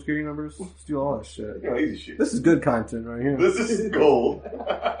 steal social security numbers, steal all that shit. You know, easy shit. This is good content right here. This is gold.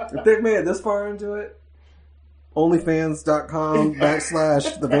 If they've made it this far into it,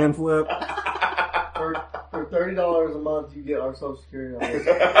 onlyfans.com/the van flip. For $30 a month, you get our social security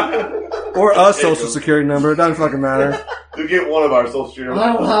number. Or a social security number. It doesn't fucking matter. To get one of our social security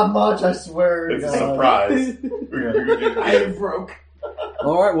I don't have much, I swear. It's a God. surprise. I am broke.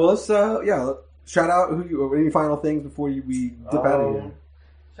 Alright, well, let's, shout out any final things before we dip out of here.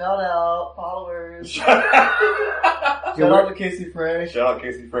 Shout out, followers. Shout out to Casey Frey. Shout out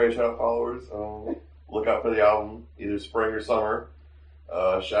Casey Frey, shout out followers. Look out for the album, either spring or summer.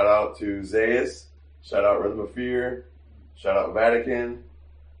 Shout out to Zayas. Shout out Rhythm of Fear. Shout out Vatican.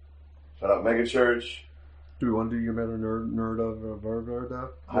 Shout out Megachurch. Do we want to do your better nerd of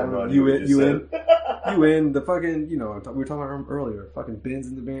I have no idea you what in, you you said. in, you in the fucking, we were talking about him earlier, fucking Ben's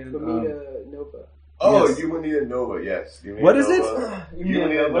in the band. Bonita Nova. Oh, Yes. Humanita Nova, yes. What is it?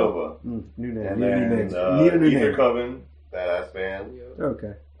 Humanita Nova. New name. And Need a new then name. Need a new Ether name. Coven, badass band.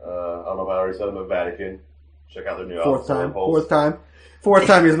 Okay. I don't know if I already said them at Vatican. Check out their new Fourth album.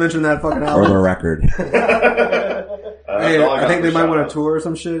 time he's mentioned that fucking album. record. Hey, I think they might want to tour or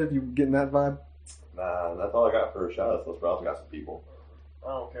some shit if you getting that vibe. Nah, that's all I got for shout-outs. Let's also got some people. I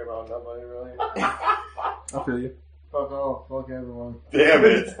don't care about nobody, really. I feel you. Fuck off. Fuck everyone. Damn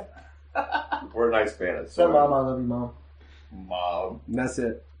it. We're a nice band. Tell Mom I love you, Mom. Mom. And that's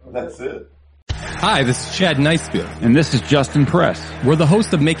it. That's it. Hi, this is Chad Nicefield. And this is Justin Press. We're the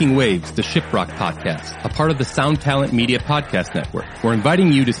host of Making Waves, the Shiprock podcast, a part of the Sound Talent Media Podcast Network. We're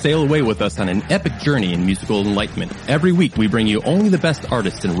inviting you to sail away with us on an epic journey in musical enlightenment. Every week, we bring you only the best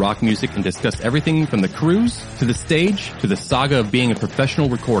artists in rock music and discuss everything from the cruise to the stage to the saga of being a professional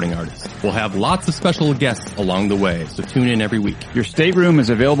recording artist. We'll have lots of special guests along the way, so tune in every week. Your stateroom is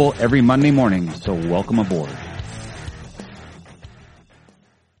available every Monday morning, so welcome aboard.